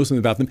time, so I know something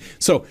about them.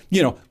 So,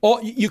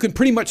 you can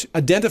pretty much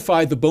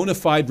identify the bona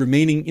fide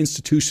remaining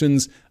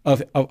institutions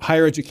of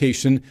higher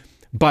education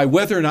by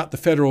whether or not the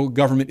federal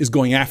government is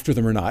going after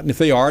them or not. And if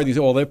they are,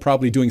 they're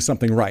probably doing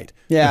something right.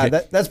 Yeah,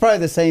 okay? that's probably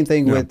the same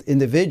thing with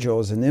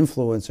individuals and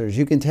influencers.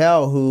 You can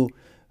tell who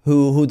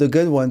the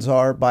good ones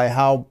are by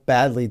how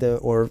badly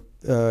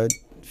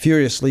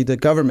furiously the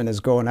government is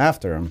going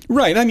after them.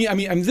 Right. I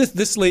mean,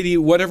 this lady,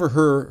 whatever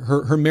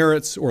her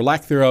merits or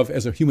lack thereof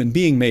as a human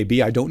being may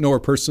be, I don't know her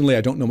personally,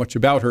 I don't know much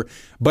about her,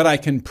 but I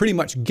can pretty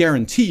much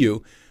guarantee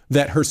you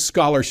that her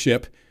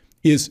scholarship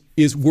is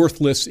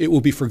worthless. It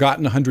will be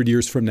forgotten 100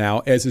 years from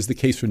now, as is the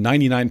case for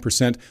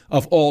 99%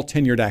 of all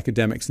tenured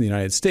academics in the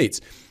United States.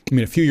 I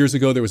mean, a few years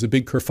ago, there was a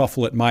big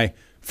kerfuffle at my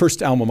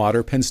first alma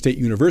mater, Penn State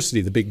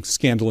University, the big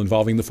scandal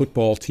involving the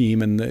football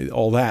team and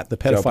all that, the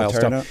pedophile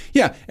stuff.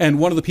 Yeah, and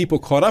one of the people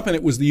caught up in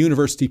it was the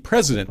university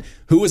president,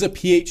 who was a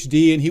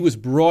PhD, and he was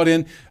brought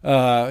in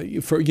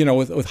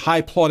with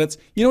high plaudits.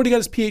 You know what he got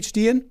his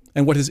PhD in,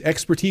 and what his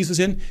expertise is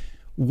in?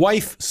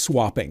 Wife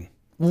swapping.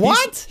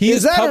 What?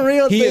 Is that a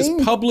real thing? He has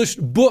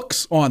published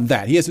books on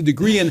that. He has a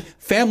degree in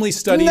family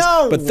studies,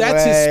 but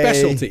that's his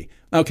specialty.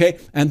 Okay,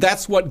 and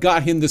that's what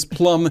got him this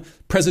plum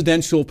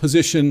presidential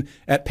position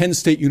at Penn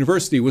State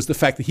University, was the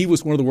fact that he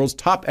was one of the world's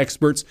top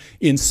experts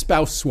in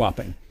spouse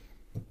swapping.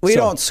 We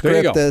don't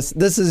script this.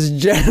 This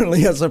is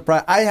generally a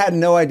surprise. I had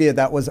no idea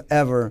that was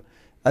ever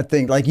a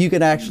thing. Like, you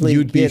can actually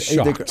You'd be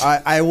shocked.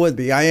 I would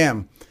be. I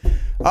am.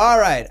 All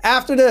right.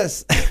 After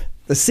this,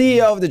 the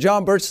CEO of the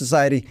John Birch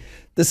Society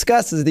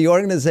discusses the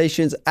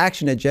organization's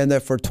action agenda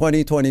for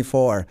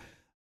 2024.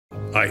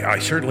 I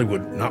certainly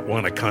would not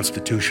want a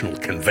constitutional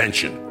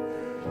convention.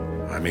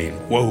 I mean,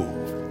 whoa.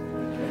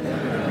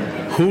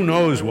 Who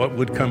knows what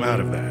would come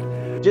out of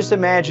that? Just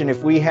imagine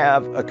if we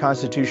have a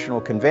constitutional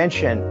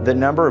convention, the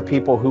number of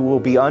people who will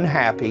be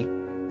unhappy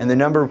and the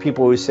number of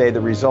people who say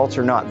the results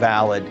are not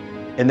valid,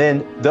 and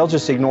then they'll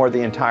just ignore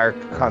the entire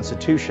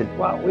Constitution.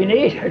 What we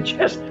need are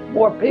just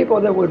more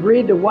people that would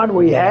read the one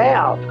we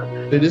have.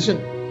 It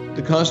isn't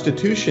the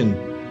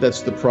Constitution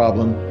that's the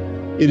problem.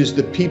 It is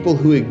the people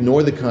who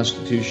ignore the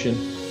Constitution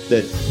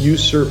that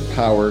usurp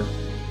power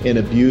and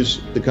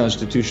abuse the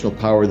constitutional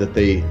power that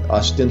they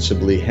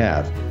ostensibly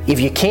have. If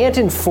you can't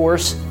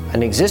enforce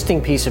an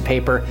existing piece of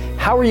paper,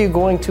 how are you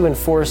going to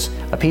enforce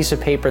a piece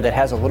of paper that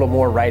has a little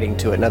more writing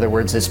to it? In other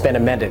words, it's been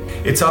amended.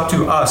 It's up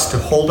to us to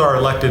hold our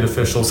elected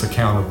officials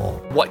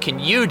accountable. What can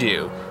you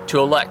do to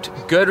elect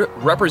good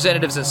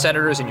representatives and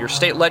senators in your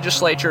state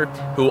legislature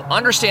who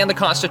understand the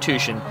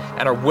Constitution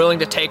and are willing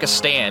to take a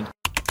stand?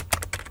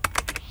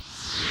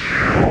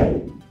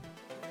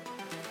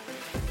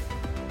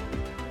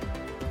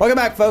 Welcome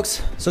back,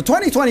 folks. So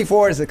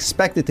 2024 is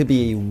expected to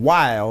be a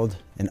wild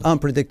and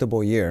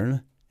unpredictable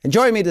year. And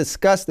joining me to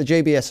discuss the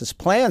JBS's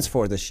plans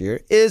for this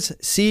year is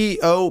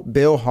CEO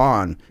Bill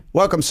Hahn.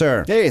 Welcome,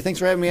 sir. Hey, thanks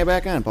for having me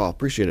back on, Paul.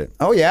 Appreciate it.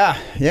 Oh, yeah.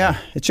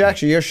 It's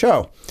actually your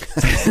show.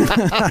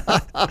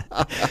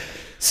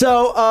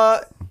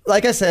 So,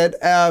 like I said,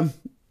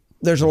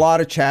 there's a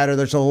lot of chatter.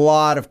 There's a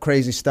lot of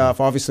crazy stuff.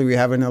 Obviously, we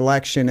have an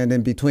election, and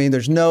in between,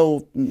 there's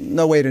no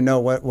way to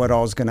know what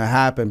all is going to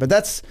happen. But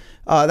that's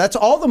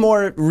all the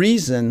more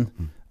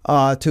reason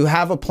to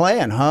have a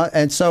plan, huh?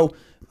 And so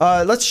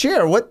let's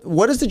share.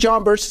 What is the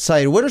John Birch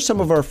Society? What are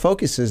some of our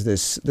focuses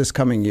this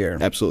coming year?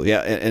 Absolutely,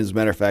 yeah. And as a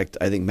matter of fact,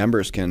 I think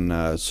members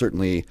can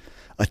certainly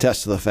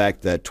attest to the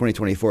fact that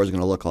 2024 is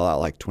going to look a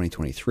lot like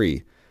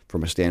 2023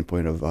 from a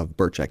standpoint of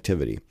Birch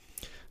activity.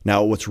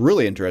 Now, what's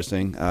really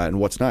interesting and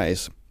what's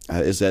nice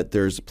is that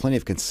there's plenty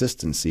of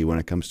consistency when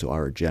it comes to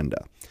our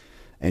agenda.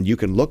 And you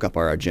can look up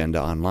our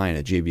agenda online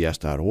at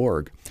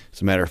jbs.org.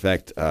 As a matter of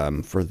fact,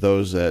 for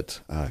those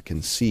that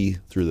can see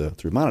through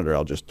the monitor,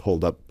 I'll just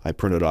hold up. I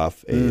printed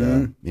off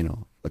a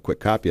quick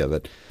copy of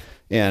it,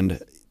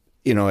 and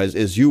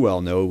as you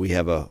well know, we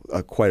have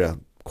quite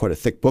a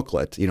thick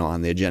booklet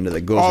on the agenda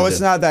that goes. Oh,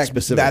 it's not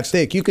that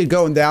thick. You could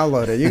go and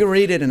download it. You can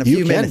read it in a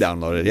few minutes. You can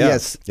download it. Yeah.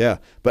 Yes. Yeah.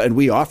 And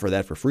we offer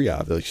that for free,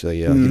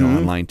 obviously,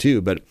 online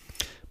too. But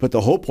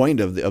the whole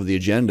point of the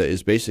agenda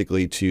is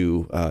basically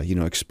to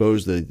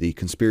expose the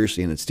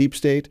conspiracy in its deep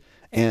state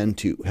and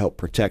to help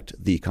protect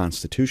the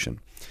Constitution.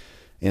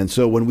 And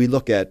so when we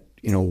look at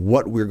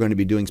what we're going to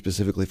be doing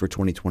specifically for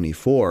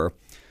 2024,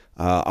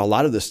 a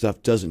lot of this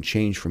stuff doesn't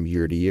change from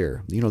year to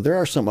year. There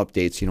are some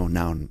updates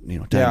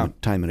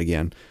time and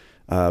again,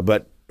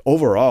 but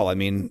overall, I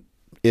mean,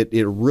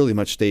 it really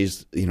much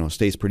stays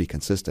pretty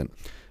consistent.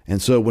 And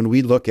so when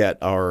we look at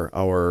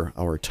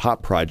our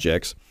top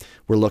projects,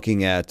 we're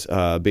looking at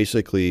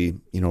basically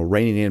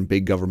reining in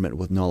big government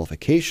with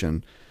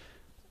nullification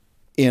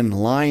in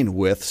line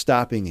with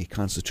stopping a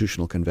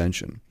constitutional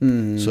convention.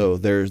 Mm. So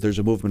there's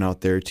a movement out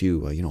there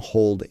to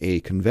hold a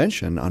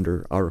convention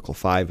under Article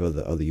 5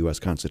 of the U.S.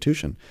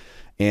 Constitution.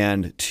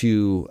 and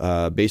to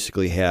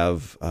basically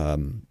have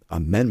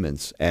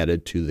amendments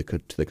added to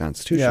the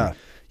Constitution. Yeah.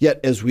 Yet,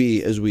 as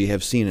we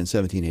have seen in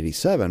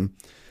 1787,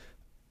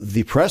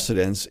 the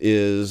precedence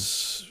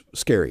is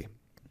scary.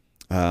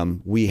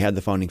 We had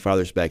the Founding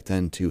Fathers back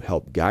then to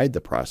help guide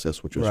the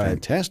process, which was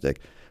fantastic.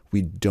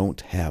 We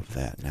don't have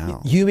that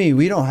now. You mean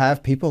we don't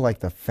have people like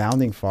the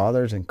Founding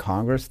Fathers in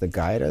Congress to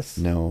guide us?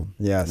 No.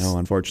 Yes. No,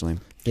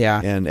 unfortunately.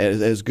 Yeah. And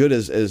as good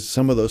as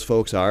some of those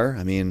folks are,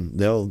 I mean,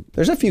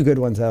 there's a few good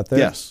ones out there.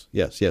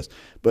 Yes.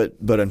 But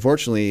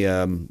unfortunately,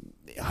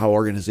 how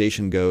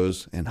organization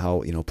goes and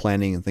how,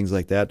 planning and things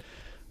like that,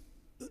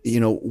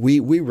 we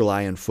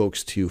rely on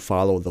folks to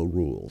follow the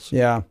rules.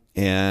 Yeah.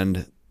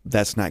 And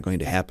that's not going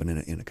to happen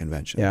in a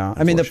convention. Yeah,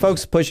 I mean, the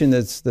folks pushing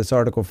this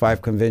Article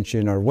 5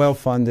 convention are well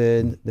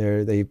funded.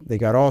 They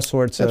got all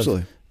sorts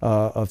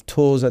of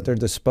tools at their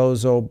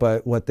disposal,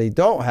 but what they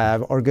don't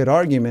have are good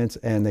arguments,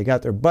 and they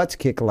got their butts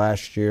kicked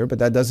last year, but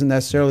that doesn't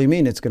necessarily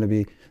mean it's going to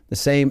be the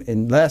same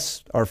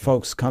unless our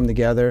folks come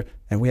together,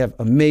 and we have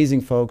amazing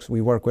folks. We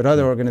work with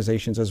other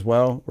organizations as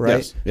well,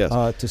 right? Yes.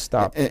 To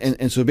stop.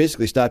 And so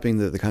basically stopping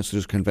the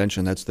Constitutional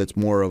Convention, that's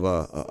more of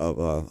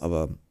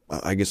a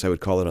I guess I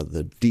would call it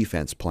the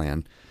defense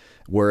plan,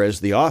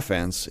 whereas the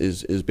offense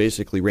is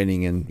basically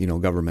reining in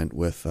government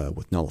with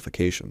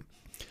nullification,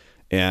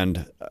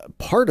 and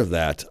part of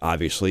that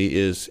obviously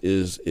is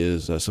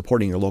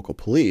supporting your local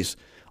police,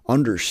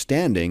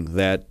 understanding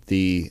that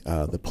the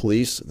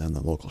police and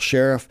the local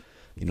sheriff,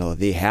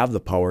 they have the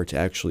power to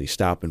actually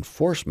stop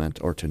enforcement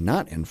or to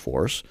not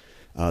enforce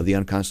the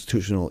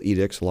unconstitutional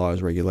edicts,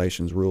 laws,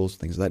 regulations, rules,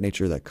 things of that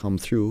nature that come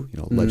through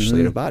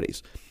legislative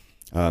bodies.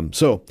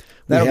 So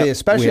that'll be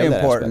especially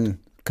important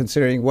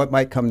considering what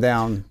might come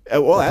down.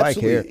 Well,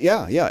 absolutely,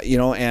 here. Yeah.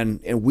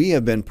 And we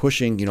have been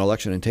pushing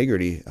election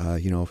integrity,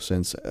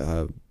 since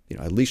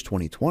at least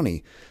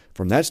 2020.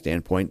 From that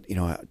standpoint,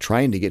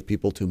 trying to get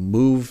people to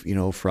move,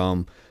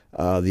 from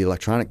the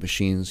electronic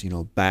machines,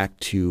 back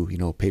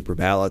to paper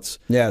ballots,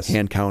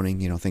 hand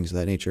counting, things of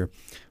that nature.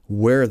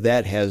 Where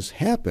that has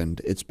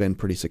happened, it's been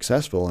pretty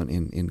successful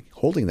in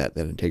holding that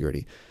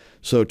integrity.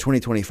 So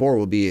 2024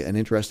 will be an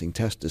interesting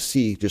test to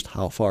see just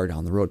how far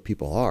down the road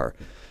people are.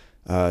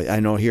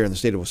 I know here in the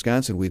state of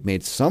Wisconsin, we've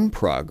made some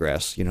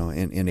progress,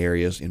 in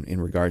areas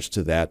in regards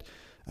to that,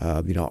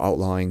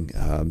 outlawing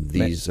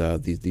these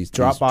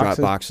drop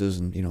boxes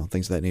and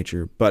things of that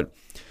nature. But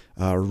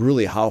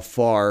really, how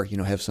far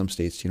have some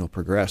states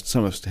progressed?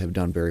 Some of us have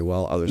done very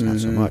well, others not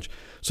so much.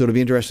 So it'll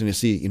be interesting to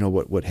see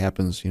what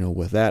happens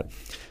with that.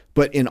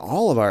 But in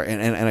all of our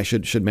and I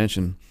should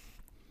mention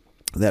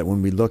that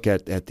when we look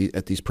at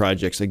these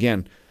projects,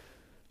 again,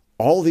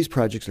 all of these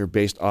projects are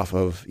based off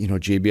of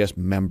JBS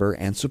member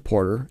and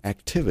supporter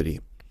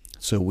activity.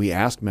 So we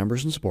ask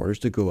members and supporters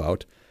to go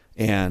out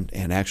and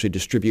actually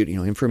distribute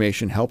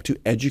information, help to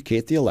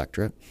educate the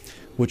electorate,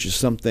 which is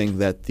something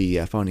that the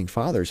Founding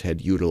Fathers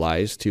had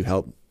utilized to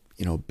help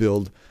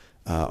build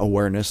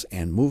awareness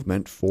and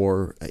movement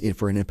for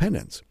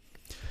independence.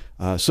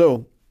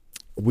 So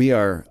we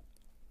have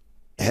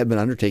been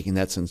undertaking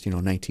that since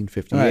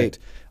 1958. Right.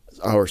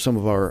 Some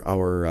of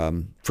our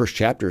first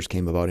chapters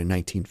came about in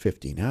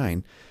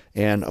 1959,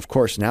 and of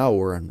course now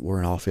we're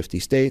in all 50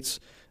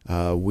 states.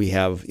 We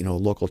have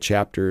local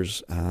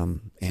chapters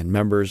and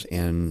members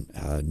in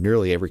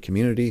nearly every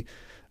community.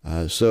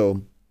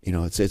 So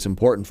it's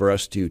important for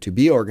us to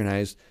be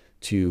organized,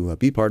 to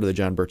be part of the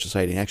John Birch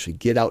Society, and actually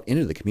get out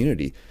into the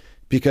community,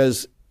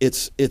 because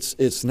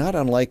it's not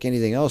unlike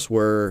anything else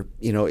where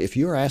if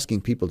you're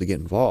asking people to get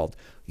involved,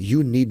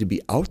 you need to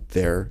be out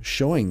there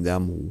showing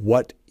them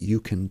what you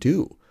can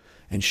do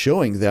and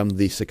showing them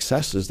the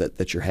successes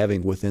that you're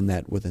having within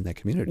that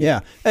community.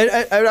 Yeah, and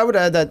I would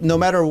add that no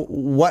matter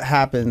what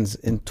happens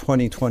in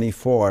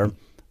 2024,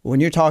 when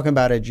you're talking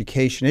about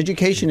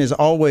education is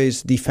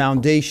always the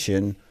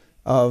foundation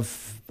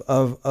of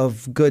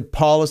good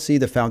policy,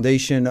 the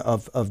foundation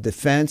of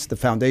defense, the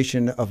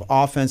foundation of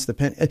offense,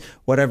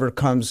 whatever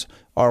comes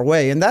our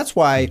way. And that's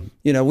why,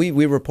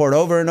 we report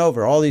over and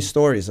over all these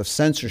stories of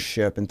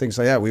censorship and things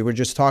like that. We were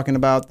just talking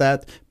about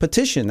that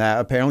petition that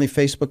apparently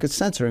Facebook is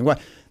censoring. What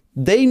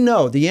they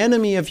know, the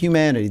enemy of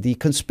humanity, the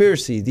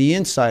conspiracy, the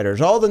insiders,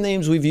 all the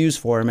names we've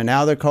used for them, and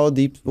now they're called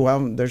deep,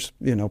 well, there's,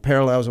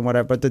 parallels and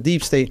whatever, but the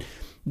deep state,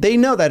 they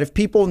know that if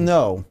people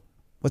know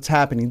what's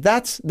happening,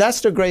 that's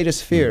the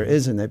greatest fear,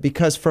 isn't it?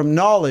 Because from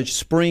knowledge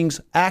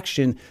springs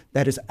action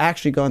that is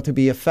actually going to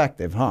be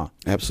effective, huh?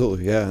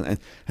 Absolutely, yeah.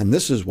 And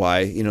this is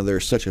why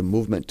there's such a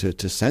movement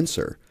to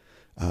censor,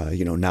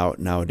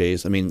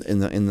 nowadays. I mean, in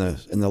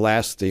the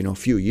last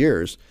few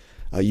years,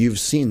 you've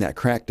seen that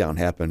crackdown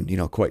happen,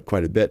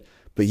 quite a bit.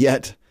 But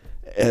yet,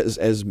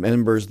 as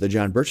members of the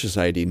John Birch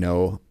Society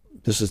know,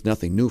 this is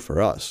nothing new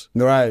for us.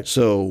 Right.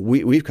 So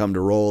we've come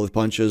to roll the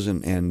punches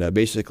and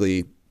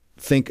basically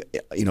think,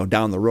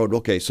 down the road.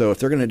 Okay, so if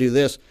they're going to do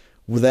this,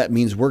 well, that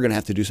means we're going to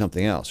have to do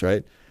something else,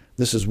 right?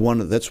 That's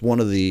one of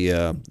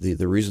the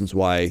reasons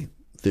why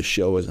this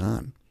show is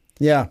on.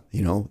 Yeah.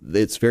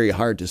 It's very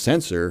hard to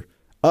censor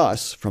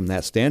us from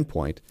that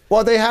standpoint.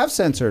 Well, they have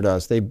censored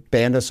us. They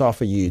banned us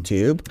off of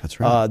YouTube. That's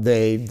right.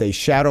 They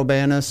shadow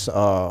ban us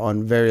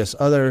on various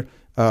other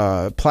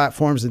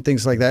platforms and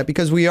things like that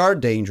because we are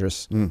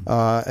dangerous,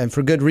 and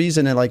for good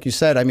reason. And like you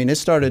said, I mean, it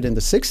started in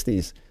the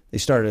 60s. They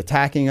started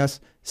attacking us,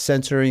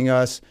 censoring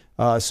us.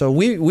 So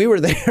we were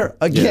there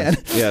again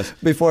yes.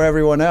 before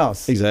everyone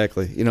else.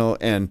 Exactly. You know,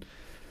 and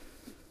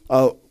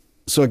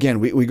so again,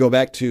 we go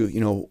back to, you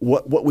know,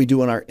 what we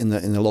do in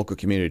the local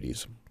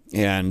communities.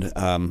 And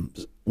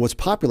what's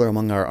popular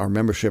among our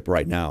membership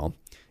right now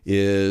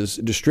is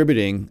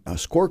distributing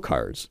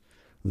scorecards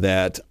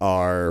that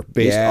are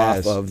based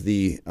off of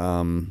the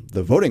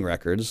voting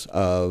records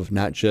of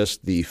not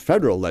just the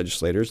federal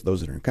legislators,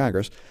 those that are in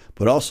Congress,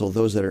 but also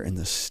those that are in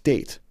the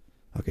state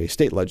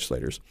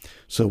legislators.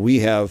 So we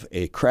have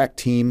a crack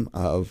team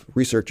of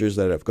researchers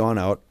that have gone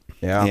out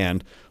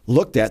and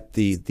looked at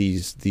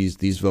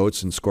these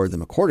votes and scored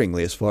them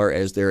accordingly as far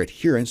as their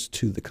adherence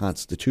to the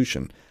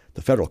Constitution,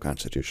 the federal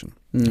Constitution.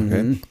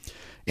 Okay,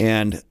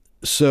 and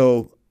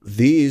so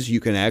these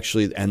you can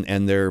actually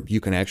you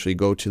can actually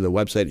go to the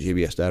website at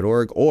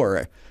jbs.org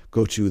or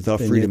go to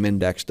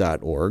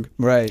thefreedomindex.org,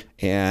 right,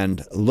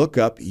 and look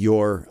up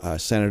your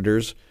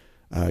senators,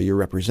 your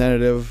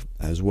representative,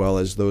 as well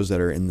as those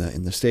that are in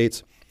the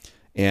states,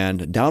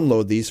 and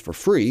download these for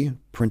free.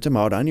 Print them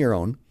out on your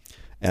own.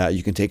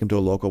 You can take them to a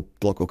local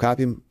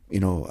copy,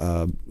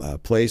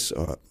 place,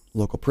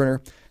 local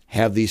printer.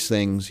 Have these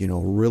things,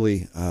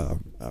 really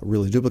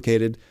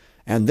duplicated,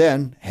 and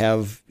then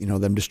have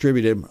them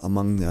distributed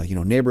among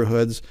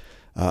neighborhoods,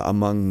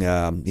 among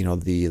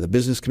the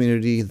business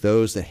community,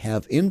 those that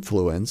have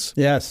influence,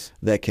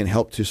 that can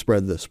help to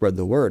spread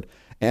the word.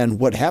 And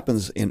what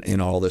happens in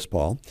all this,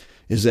 Paul,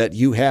 is that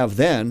you have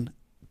then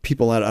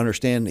people that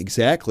understand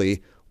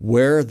exactly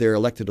where their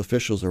elected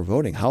officials are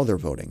voting, how they're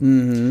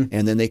voting,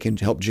 and then they can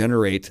help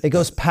generate. It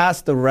goes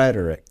past the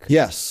rhetoric.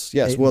 Yes.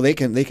 Well, they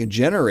can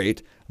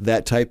generate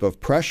that type of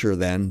pressure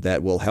then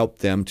that will help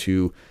them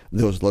to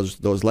those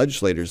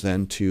legislators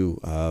then to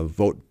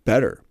vote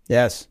better.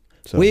 Yes.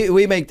 So.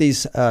 We make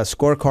these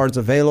scorecards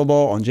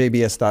available on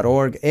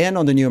jbs.org and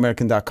on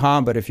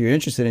thenewamerican.com. But if you're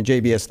interested in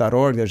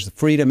jbs.org, there's the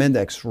Freedom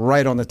Index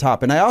right on the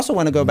top. And I also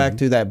want to go back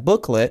to that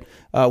booklet.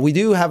 We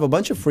do have a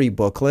bunch of free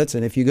booklets.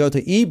 And if you go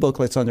to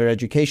e-booklets under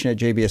education at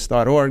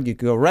jbs.org, you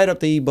can go right up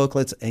to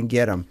e-booklets and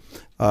get them.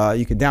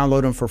 You can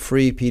download them for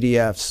free,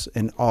 PDFs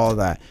and all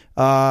that.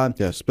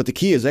 Yes, but the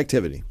key is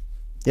activity.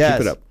 Yes.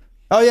 Keep it up.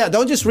 Oh, yeah,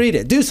 don't just read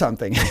it. Do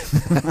something.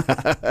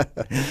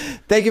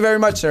 Thank you very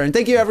much, sir. And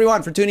thank you,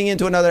 everyone, for tuning in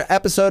to another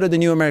episode of The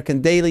New American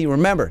Daily.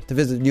 Remember to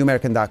visit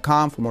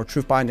newamerican.com for more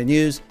truth-binding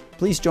news.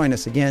 Please join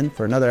us again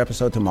for another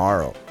episode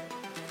tomorrow.